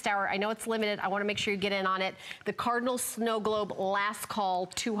presentation the next hour. I know it's limited. I want to make sure you get in on it. The Cardinal Snow Globe, last call,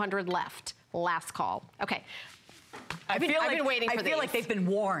 200 left. Last call. Okay. I've been waiting for these. I feel like they've been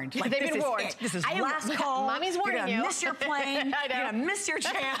warned. Like, they've been warned. This is last call. Mommy's warning you. You're going to miss your plane. I know. You're going to miss your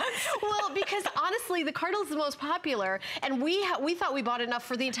chance. Well, because honestly, the Cardinal is the most popular, and we thought we bought enough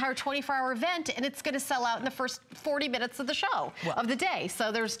for the entire 24-hour event, and it's going to sell out in the first 40 minutes of the show, of the day.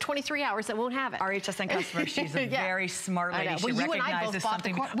 So there's 23 hours that won't have it. Our HSN customer, she's a very smart lady. She recognizes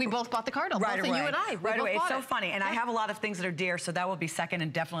something. We both bought the Cardinal. Right away. You and I. Right away. It's so funny. And I have a lot of things that are dear, so that will be second,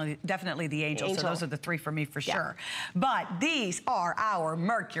 and definitely the angel. So those are the 3 for me for sure. But these are our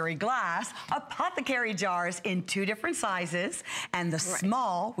Mercury Glass apothecary jars in 2 different sizes. And the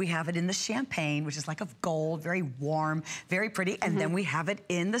small, we have it in the champagne, which is like of gold, very warm, very pretty. And then we have it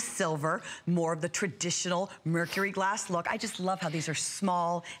in the silver, more of the traditional Mercury Glass look. I just love how these are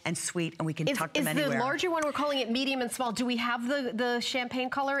small and sweet, and we can tuck them anywhere. Is the larger one, we're calling it medium and small. Do we have the champagne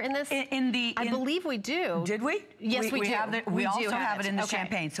color in this? I believe we do. Did we? Yes, we do. We also have it in the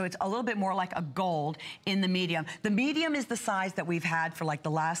champagne. So it's a little bit more like a gold in the medium. The medium is the size that we've had for like the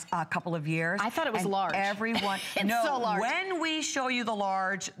last couple of years. I thought it was large. Everyone, it's so large. When we show you the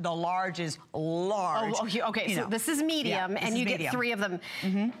large is large. Oh, okay, so this is medium, and you get 3 of them.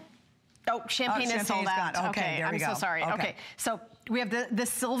 Oh, champagne is sold out. Okay, there we go. I'm so sorry. Okay, so we have the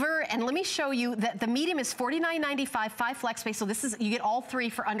silver, and let me show you that the medium is $49.95, 5 flex pay. So this is, you get all 3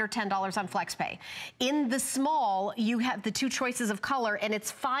 for under $10 on flex pay. In the small, you have the 2 choices of color, and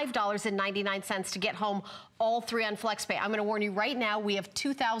it's $5.99 to get home all 3 on flex pay. I'm going to warn you right now, we have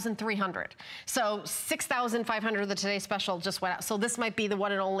 2,300. So 6,500 of the Today Special just went out. So this might be the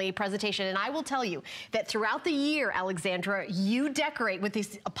one and only presentation. And I will tell you that throughout the year, Alexandra, you decorate with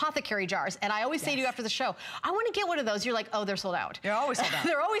these apothecary jars. And I always say to you after the show, I want to get one of those. You're like, oh, they're sold out. They're always sold out.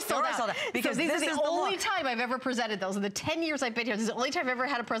 They're always sold out. Because so this is the only time I've ever presented those. In the 10 years I've been here, this is the only time I've ever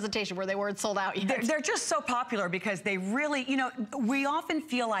had a presentation where they weren't sold out yet. They're just so popular because they really, you know, we often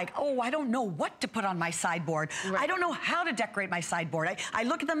feel like, oh, I don't know what to put on my sideboard. I don't know how to decorate my sideboard. I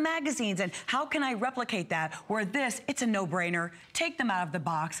look at the magazines and how can I replicate that? Where this, it's a no-brainer. Take them out of the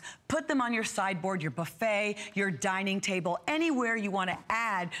box, put them on your sideboard, your buffet, your dining table, anywhere you want to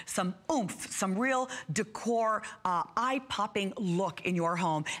add some oomph, some real decor, eye-popping look in your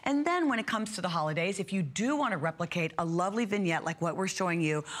home. And then when it comes to the holidays, if you do want to replicate a lovely vignette like what we're showing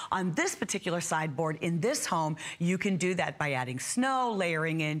you on this particular sideboard in this home, you can do that by adding snow,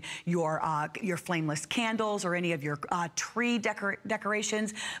 layering in your flameless candles or any of your tree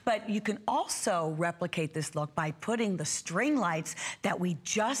decorations. But you can also replicate this look by putting the string lights that we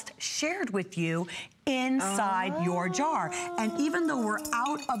just shared with you inside your jar. And even though we're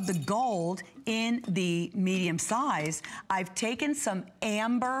out of the gold in the medium size, I've taken some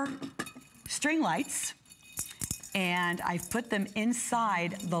amber string lights and I've put them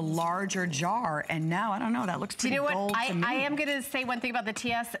inside the larger jar. And now, I don't know, that looks pretty gold to me. I am gonna say one thing about the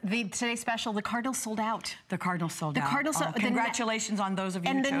TS, today's special, the Cardinal sold out. The Cardinal sold out. Cardinal sold out. Congratulations on those of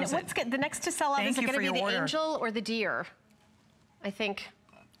you who chose it. And the next to sell out, is it gonna be the angel or the deer? I think.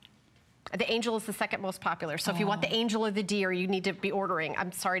 The angel is the second most popular. So if you want the angel or the deer, you need to be ordering.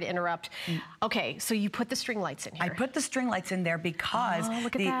 I'm sorry to interrupt. Okay, so you put the string lights in here. I put the string lights in there because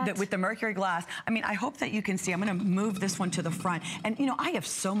with the mercury glass, I mean, I hope that you can see. I'm gonna move this one to the front. And you know, I have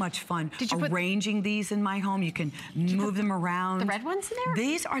so much fun arranging these in my home. You can move them around. The red ones in there?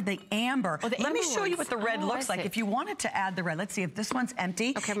 These are the amber. Oh, Let me show you what the red looks like. If you wanted to add the red, let's see if this one's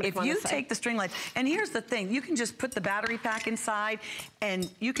empty. Okay, if you take the string lights, and here's the thing, you can just put the battery pack inside and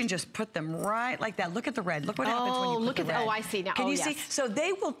you can just put them right like that. Look at the red. Look what happens when you put the red. Oh, I see now. Can you see? So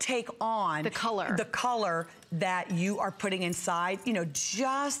they will take on the color that you are putting inside, you know,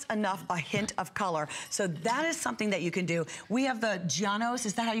 just enough, a hint of color. So that is something that you can do. We have the Giano's,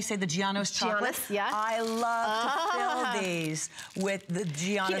 is that how you say the Giano's chocolate? Giano's, yeah. I love to fill these with the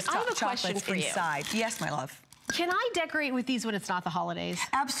Giano's chocolates inside. Yes, my love. Can I decorate with these when it's not the holidays?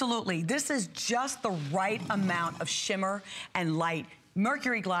 Absolutely. This is just the right amount of shimmer and light.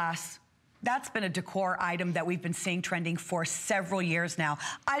 Mercury glass, that's been a decor item that we've been seeing trending for several years now.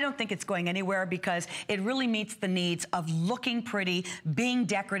 I don't think it's going anywhere because it really meets the needs of looking pretty, being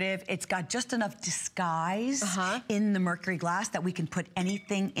decorative. It's got just enough disguise in the mercury glass that we can put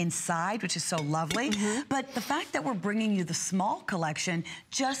anything inside, which is so lovely. But the fact that we're bringing you the small collection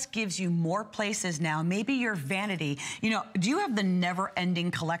just gives you more places now. Maybe your vanity. You know, do you have the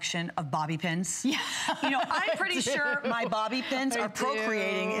never-ending collection of bobby pins? Yeah. You know, I'm pretty sure my bobby pins are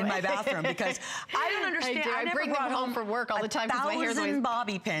procreating in my bathroom. Because I don't understand. I bring them home from work all the time because my hair's always... 1,000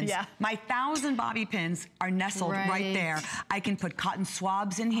 bobby pins. Yeah. My 1,000 bobby pins are nestled right there. I can put cotton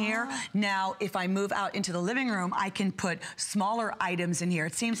swabs in here. Now, if I move out into the living room, I can put smaller items in here.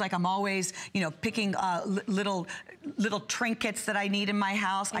 It seems like I'm always, you know, picking little trinkets that I need in my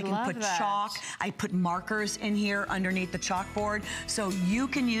house. I can put chalk. I put markers in here underneath the chalkboard. So you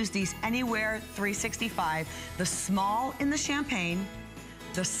can use these anywhere 365. The small in the champagne,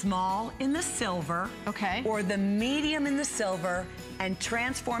 the small in the silver, or the medium in the silver, and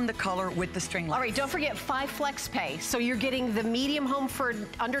transform the color with the string lights. All right, don't forget 5 flex pay. So you're getting the medium home for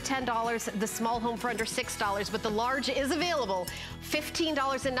under $10, the small home for under $6, but the large is available.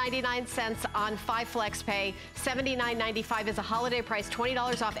 $15.99 on 5 flex pay. $79.95 is a holiday price,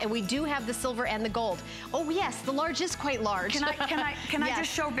 $20 off, and we do have the silver and the gold. Oh yes, the large is quite large. Can I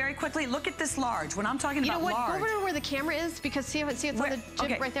just show very quickly? Look at this large. When I'm talking about large. Go over to where the camera is, because see it's on the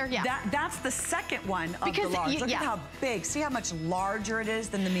jib right there? Yeah. That's the second one of the large. Look at how big. See how much larger it is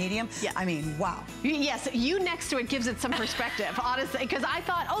than the medium? Yeah. I mean, wow. Yes, you next to it gives it some perspective, honestly, because I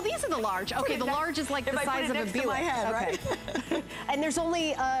thought, oh, these are the large. Okay, the large is like the size of a Buick. My head, right? And there's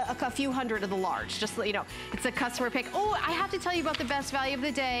only a few hundred of the large, just so you know. It's a customer pick. Oh, I have to tell you about the best value of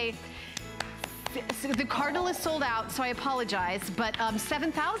the day. The Cardinal is sold out, so I apologize, but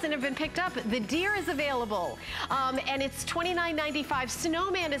 7,000 have been picked up. The deer is available, and it's $29.95.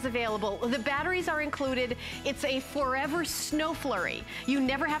 Snowman is available. The batteries are included. It's a forever snow flurry. You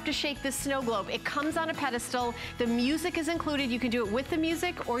never have to shake this snow globe. It comes on a pedestal. The music is included. You can do it with the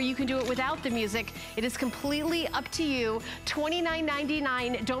music, or you can do it without the music. It is completely up to you.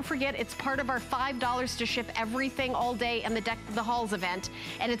 $29.99. Don't forget, it's part of our $5 to ship everything all day and the Deck the Halls event,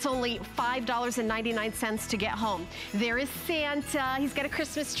 and it's only $5.99 to get home. There is Santa. He's got a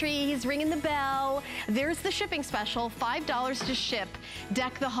Christmas tree. He's ringing the bell. There's the shipping special, $5 to ship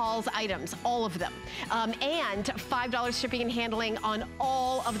Deck the Halls items, all of them. And $5 shipping and handling on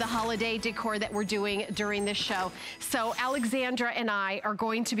all of the holiday decor that we're doing during this show. So Alexandra and I are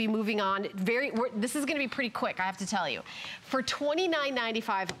going to be moving on. This is going to be pretty quick, I have to tell you. For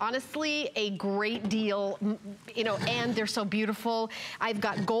 $29.95, honestly, a great deal, you know, and they're so beautiful. I've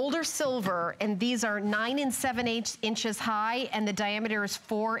got gold or silver, and these are 9 7/8 inches high, and the diameter is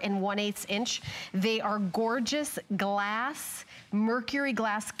 4 1/8 inch. They are gorgeous glass, mercury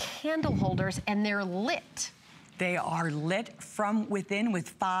glass candle holders, and they're lit. They are lit from within with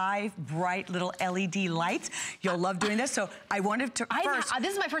 5 bright little LED lights. You'll love doing this. So I wanted to first.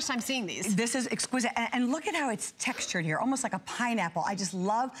 This is my first time seeing these. This is exquisite. And look at how it's textured here, almost like a pineapple. I just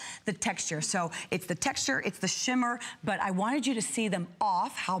love the texture. So it's the texture, it's the shimmer, but I wanted you to see them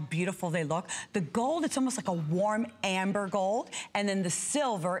off, how beautiful they look. The gold, it's almost like a warm amber gold. And then the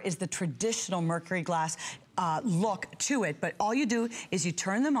silver is the traditional mercury glass look to it. But all you do is you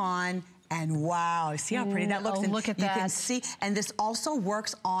turn them on, and wow, see how pretty that looks? Oh, look at that. You can see, and this also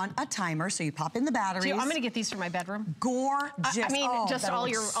works on a timer, so you pop in the batteries. I'm gonna get these for my bedroom. Gorgeous. I mean, just all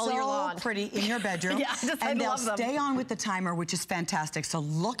your lawn. So pretty in your bedroom. Yeah, and they'll stay on with the timer, which is fantastic. So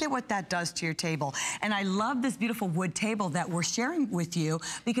look at what that does to your table. And I love this beautiful wood table that we're sharing with you,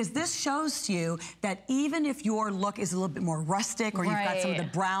 because this shows you that even if your look is a little bit more rustic, or you've got some of the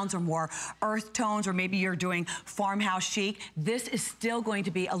browns or more earth tones, or maybe you're doing farmhouse chic, this is still going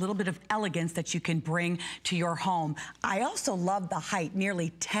to be a little bit of elegance that you can bring to your home. I also love the height, nearly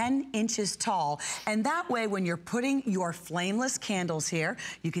 10 inches tall. And that way, when you're putting your flameless candles here,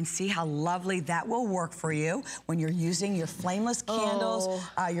 you can see how lovely that will work for you when you're using your flameless candles,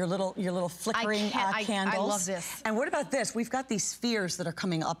 your little flickering candles. I love this. And what about this? We've got these spheres that are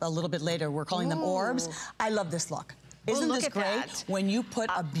coming up a little bit later. We're calling them orbs. I love this look. Isn't this great when you put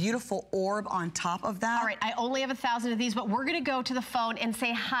a beautiful orb on top of that? All right, I only have 1,000 of these, but we're gonna go to the phone and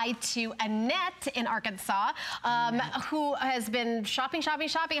say hi to Annette in Arkansas, who has been shopping.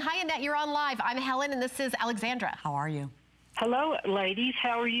 Hi, Annette, you're on live. I'm Helen, and this is Alexandra. How are you? Hello, ladies.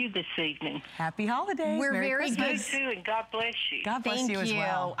 How are you this evening? Happy holidays. We're very good. You too, and God bless you. God bless you as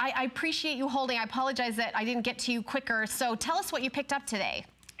well. I appreciate you holding. I apologize that I didn't get to you quicker. So tell us what you picked up today.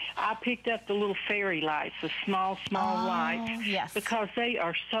 I picked up the little fairy lights, the small lights, because they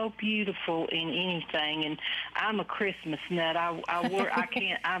are so beautiful in anything. And I'm a Christmas nut.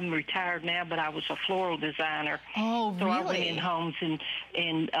 I'm retired now, but I was a floral designer. Oh, so really? I went in homes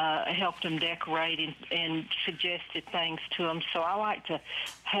and helped them decorate and suggested things to them. So I like to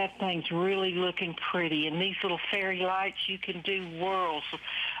have things really looking pretty. And these little fairy lights, you can do worlds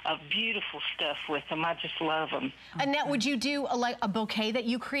of beautiful stuff with them. I just love them. Annette, would you do a bouquet that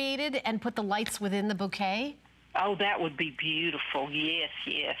you created and put the lights within the bouquet? Oh, that would be beautiful. Yes,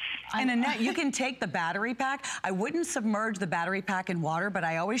 yes. And Annette, you can take the battery pack. I wouldn't submerge the battery pack in water, but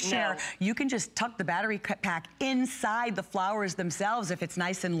I always share, you can just tuck the battery pack inside the flowers themselves if it's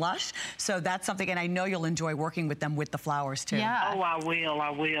nice and lush. So that's something, and I know you'll enjoy working with them with the flowers too. Yeah. Oh, I will.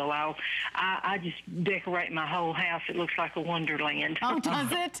 I just decorate my whole house. It looks like a wonderland. Oh,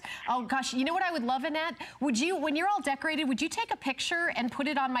 does it? Oh, gosh. You know what I would love, Annette? Would you, when you're all decorated, would you take a picture and put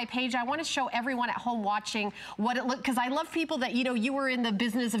it on my page? I want to show everyone at home watching what it looked, because I love people that, you know, you were in the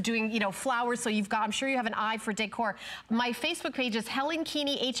business of doing, you know, flowers, so you've got, I'm sure you have an eye for decor. My Facebook page is Helen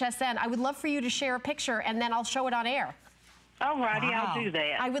Keeney HSN. I would love for you to share a picture, and then I'll show it on air. All righty, I'll do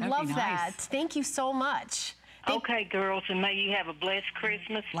that. I would love that. Thank you so much. Okay, girls, and may you have a blessed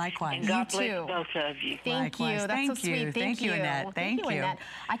Christmas. Likewise. And God bless both of you. Thank you. That's so sweet. Thank you, Annette. Thank you, Annette.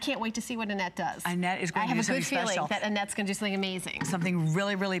 I can't wait to see what Annette does. Annette is going to do something special. I have a good feeling that Annette's going to do something amazing. Something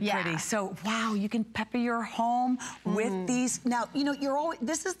really, really pretty. So, wow, you can pepper your home with these. Now, you know,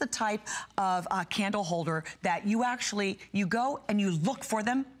 this is the type of candle holder that you actually, you go and you look for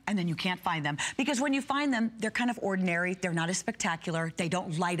them, and then you can't find them. Because when you find them, they're kind of ordinary. They're not as spectacular. They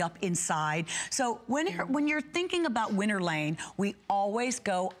don't light up inside. So when you're thinking about Winter Lane, we always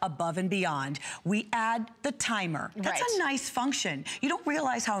go above and beyond. We add the timer. That's a nice function. You don't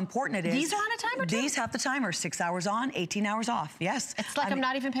realize how important it is. These are on a timer too? These have the timer. 6 hours on, 18 hours off. Yes. It's like I'm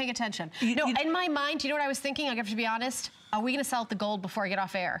not even paying attention. In my mind, you know what I was thinking? I have to be honest. Are we going to sell out the gold before I get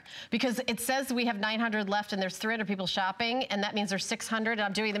off air? Because it says we have 900 left and there's 300 people shopping, and that means there's 600, and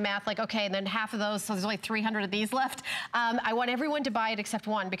I'm doing the math like, okay, and then half of those, so there's only 300 of these left. I want everyone to buy it except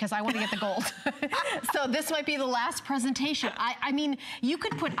one, because I want to get the gold. So this might be the last presentation. I mean, you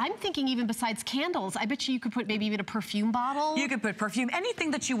could put, I'm thinking even besides candles, I bet you could put maybe even a perfume bottle. You could put perfume,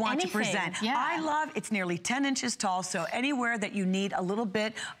 anything that you want to present. Yeah. I love, it's nearly 10 inches tall, so anywhere that you need a little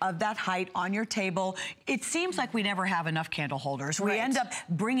bit of that height on your table, it seems like we never have enough candle holders. We end up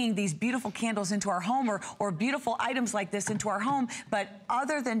bringing these beautiful candles into our home, or beautiful items like this into our home, but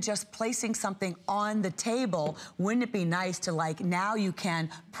other than just placing something on the table, wouldn't it be nice to, like, now you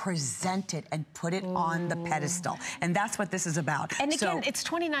can present it and put it on the pedestal, and that's what this is about. And again, it's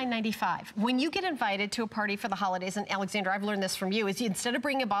 $29.95. When you get invited to a party for the holidays, and Alexandra, I've learned this from you, is instead of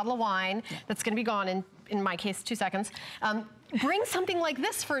bringing a bottle of wine that's going to be gone in my case, 2 seconds, bring something like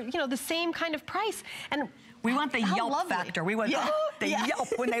this for, you know, the same kind of price. And We want the Yelp factor. We want the Yelp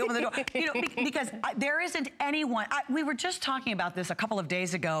when they open the door. You know, because there isn't anyone. We were just talking about this a couple of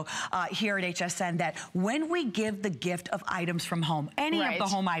days ago here at HSN, that when we give the gift of items from home, any of the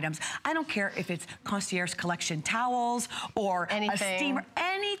home items, I don't care if it's concierge collection towels or a steamer,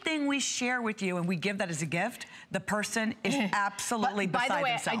 anything we share with you and we give that as a gift, the person is absolutely beside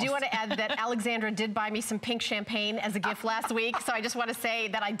themselves. By the way, I do want to add that Alexandra did buy me some pink champagne as a gift last week, so I just want to say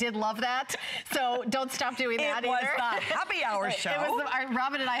that I did love that. So don't stop doing that either. It was the happy hour show.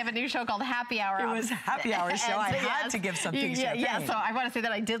 Robin and I have a new show called Happy Hour. It was happy hour show. I had to give some pink champagne. Yeah, so I want to say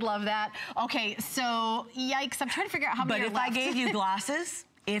that I did love that. Okay, so yikes, I'm trying to figure out how many are left. But if I gave you glasses,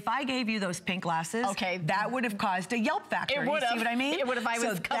 if I gave you those pink glasses, that would have caused a Yelp factor. It would have. You see what I mean? It would have. I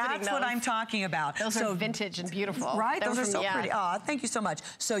was coveting that's what I'm talking about. Those are vintage and beautiful. Right? Those are so pretty. Oh, thank you so much.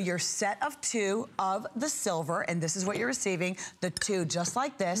 So your set of 2 of the silver, and this is what you're receiving, the 2 just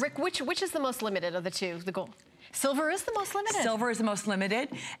like this. Rick, which is the most limited of the 2, the gold? Silver is the most limited. Silver is the most limited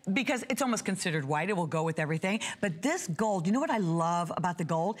because it's almost considered white. It will go with everything. But this gold, you know what I love about the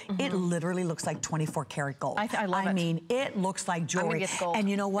gold? It literally looks like 24 karat gold. I love it. I mean, it looks like jewelry. I'm gonna get the gold, and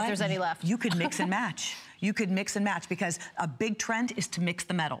you know what? If there's any left. You could mix and match. You could mix and match because a big trend is to mix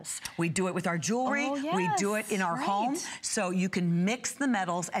the metals. We do it with our jewelry. We do it in our home. So you can mix the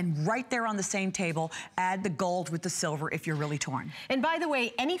metals and right there on the same table, add the gold with the silver if you're really torn. And by the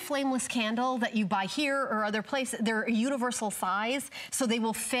way, any flameless candle that you buy here or other places, they're a universal size, so they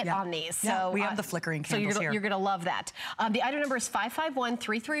will fit on these. So we have the flickering candles here. You're gonna love that. The item number is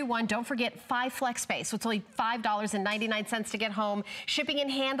 551331. Don't forget 5 flex space. So it's only $5.99 to get home. Shipping and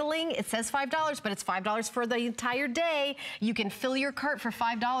handling, it says $5, but it's $5 for the entire day. You can fill your cart for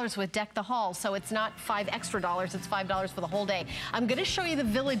 $5 with Deck the Hall, so it's not $5 extra, it's $5 for the whole day. I'm gonna show you the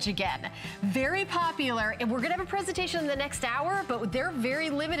Village again. Very popular, and we're gonna have a presentation in the next hour, but they're very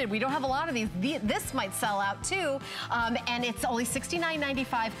limited. We don't have a lot of these. This might sell out too, and it's only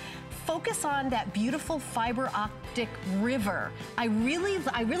 $69.95. Focus on that beautiful fiber optic river. I really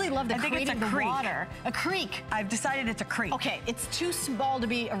love the creating the water. A creek. I've decided it's a creek. Okay, it's too small to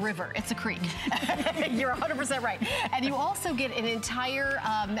be a river. It's a creek. You're 100% right. And you also get an entire,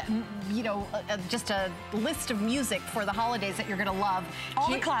 just a list of music for the holidays that you're gonna love. All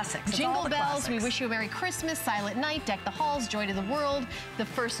the classics. Jingle Bells, We Wish You a Merry Christmas, Silent Night, Deck the Halls, Joy to the World, The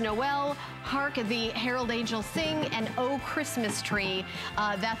First Noel, Hark the Herald Angels Sing, and Oh Christmas Tree.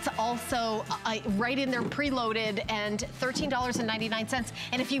 That's also right in there preloaded and $13.99.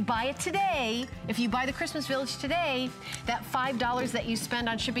 And if you buy it today, if you buy the Christmas Village today, that $5 that you spend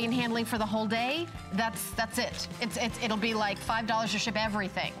on shipping and handling for the whole day, that's it. It'll be like $5 to ship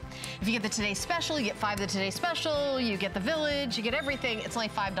everything. If you get the Today Special, you get 5 of the Today Special, you get the Village, you get everything. It's only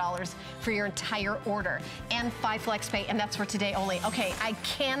 $5 for your entire order. And 5 flex pay, and that's for today only. Okay, I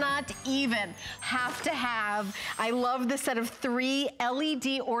cannot even have to have, I love the set of 3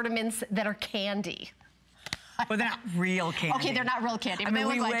 LED ornaments that are candy. Well, they're not real candy. Okay, they're not real candy, but I mean,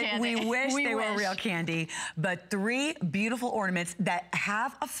 they look like candy. We wish they were real candy, but 3 beautiful ornaments that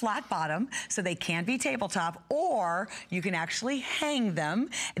have a flat bottom, so they can be tabletop, or you can actually hang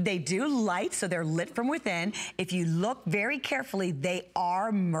them. They do light, so they're lit from within. If you look very carefully, they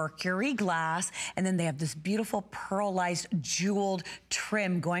are mercury glass, and then they have this beautiful pearlized, jeweled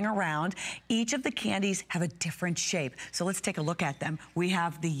trim going around. Each of the candies have a different shape, so let's take a look at them. We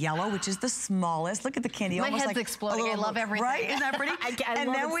have the yellow, which is the smallest. Look at the candy, almost like exploding. I love everything. Right? Isn't that pretty?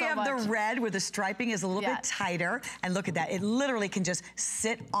 And then we have the red where the striping is a little bit tighter. And look at that. It literally can just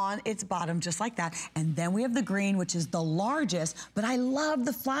sit on its bottom just like that. And then we have the green, which is the largest. But I love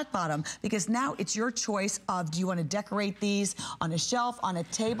the flat bottom because now it's your choice of, do you want to decorate these on a shelf, on a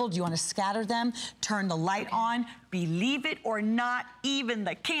table? Do you want to scatter them? Turn the light on? Believe it or not, even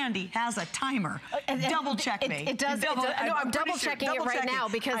the candy has a timer. Double check me. It does. No, I'm double checking it right now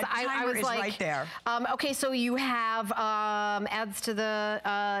because I was like, right there. Okay, so you have adds to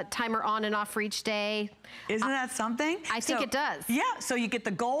the timer on and off for each day. Isn't that something? I think it does. Yeah, so you get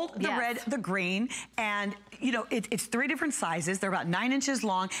the gold, the red, the green, and you know, it's 3 different sizes. They're about 9 inches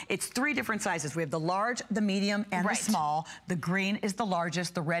long. It's 3 different sizes. We have the large, the medium, and the small. The green is the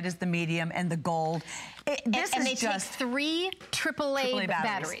largest, the red is the medium, and the gold. And they take 3 AAA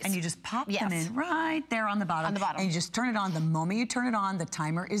batteries. And you just pop them in right there on the bottom. And you just turn it on. The moment you turn it on, the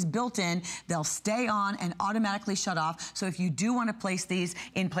timer is built in. They'll stay on and automatically shut off. So if you do want to place these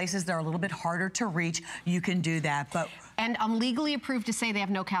in places that are a little bit harder to reach, you can do that. But And I'm legally approved to say they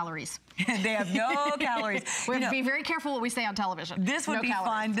have no calories. They have no calories. We have to be very careful what we say on television. This would be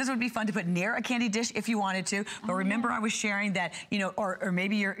fun. This would be fun to put near a candy dish if you wanted to. But remember, I was sharing that, you know, or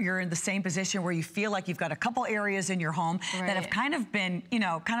maybe you're in the same position where you feel like you've got a couple areas in your home that have kind of been, you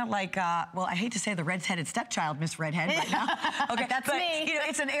know, kind of like, well, I hate to say the red-headed stepchild, Miss Redhead, right now. Okay, that's me. You know,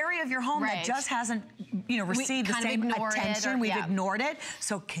 it's an area of your home that just hasn't, you know, received the same attention. We've ignored it.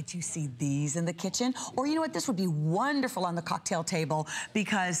 So could you see these in the kitchen? Or you know what? This would be wonderful on the cocktail table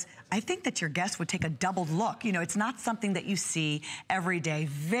because I think that your guests would take a doubled look. You know, it's not something that you see every day.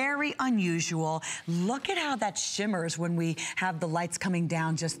 Very unusual. Look at how that shimmers when we have the lights coming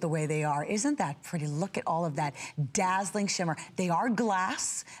down just the way they are. Isn't that pretty? Look at all of that dazzling shimmer. They are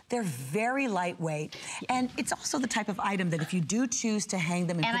glass. They're very lightweight. And it's also the type of item that if you do choose to hang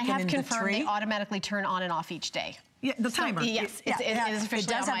them and put them in the tree. And I have confirmed they automatically turn on and off each day. Yeah, the timer. So, yes, it is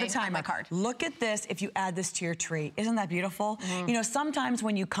officially does on have the timer. my card. Look at this if you add this to your tree. Isn't that beautiful? You know, sometimes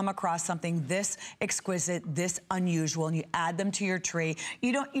when you come across something this exquisite, this unusual, and you add them to your tree,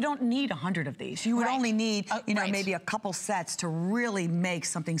 you don't need 100 of these. You would only need, you know, maybe a couple sets to really make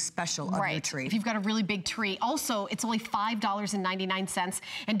something special of your tree. If you've got a really big tree. Also, it's only $5.99.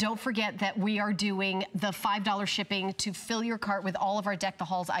 And don't forget that we are doing the $5 shipping to fill your cart with all of our Deck the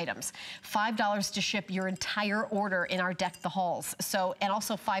Halls items. $5 to ship your entire order in our Deck the Halls. So, and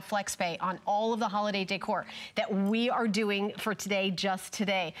also 5 flex pay on all of the holiday decor that we are doing for today, just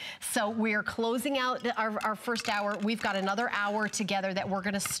today. So we are closing out our first hour. We've got another hour together that we're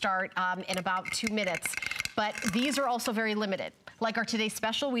gonna start in about 2 minutes. But these are also very limited. Like our Today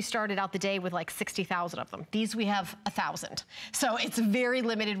Special, we started out the day with like 60,000 of them. These we have 1,000. So it's very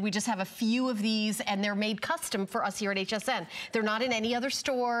limited. We just have a few of these and they're made custom for us here at HSN. They're not in any other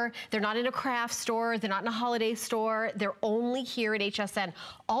store. They're not in a craft store. They're not in a holiday store. They're only here at HSN.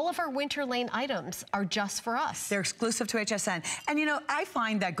 All of our Winter Lane items are just for us. They're exclusive to HSN. And you know, I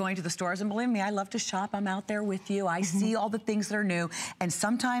find that going to the stores, and believe me, I love to shop. I'm out there with you. I see all the things that are new. And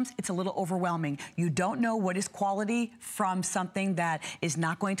sometimes it's a little overwhelming. You don't know what is quality from something that is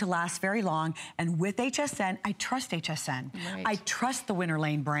not going to last very long. And with HSN, I trust HSN. I trust the Winter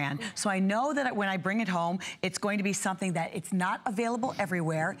Lane brand. So I know that when I bring it home, it's going to be something that it's not available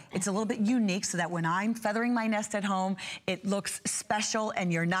everywhere. It's a little bit unique so that when I'm feathering my nest at home, it looks special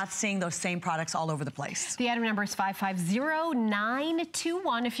and you're not seeing those same products all over the place. The item number is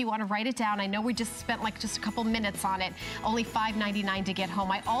 550921 if you want to write it down. I know we just spent like just a couple minutes on it. Only $5.99 to get home.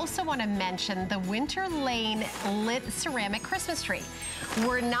 I also want to mention the Winter Lane lit ceramic Christmas tree.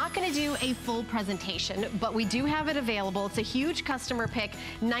 We're not going to do a full presentation, but we do have it available. It's a huge customer pick,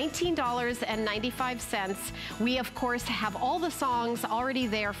 $19.95. We, of course, have all the songs already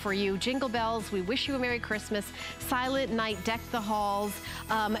there for you. Jingle Bells, We Wish You a Merry Christmas, Silent Night, Deck the Halls,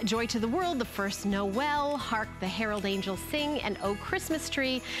 Joy to the World, The First Noel, Hark the Herald Angels Sing, and Oh Christmas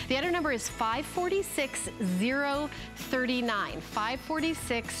Tree. The item number is 546039.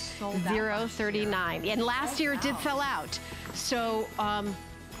 546039. And last year it did sell out. So, are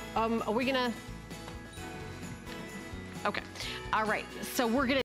we gonna? Okay. All right. So we're gonna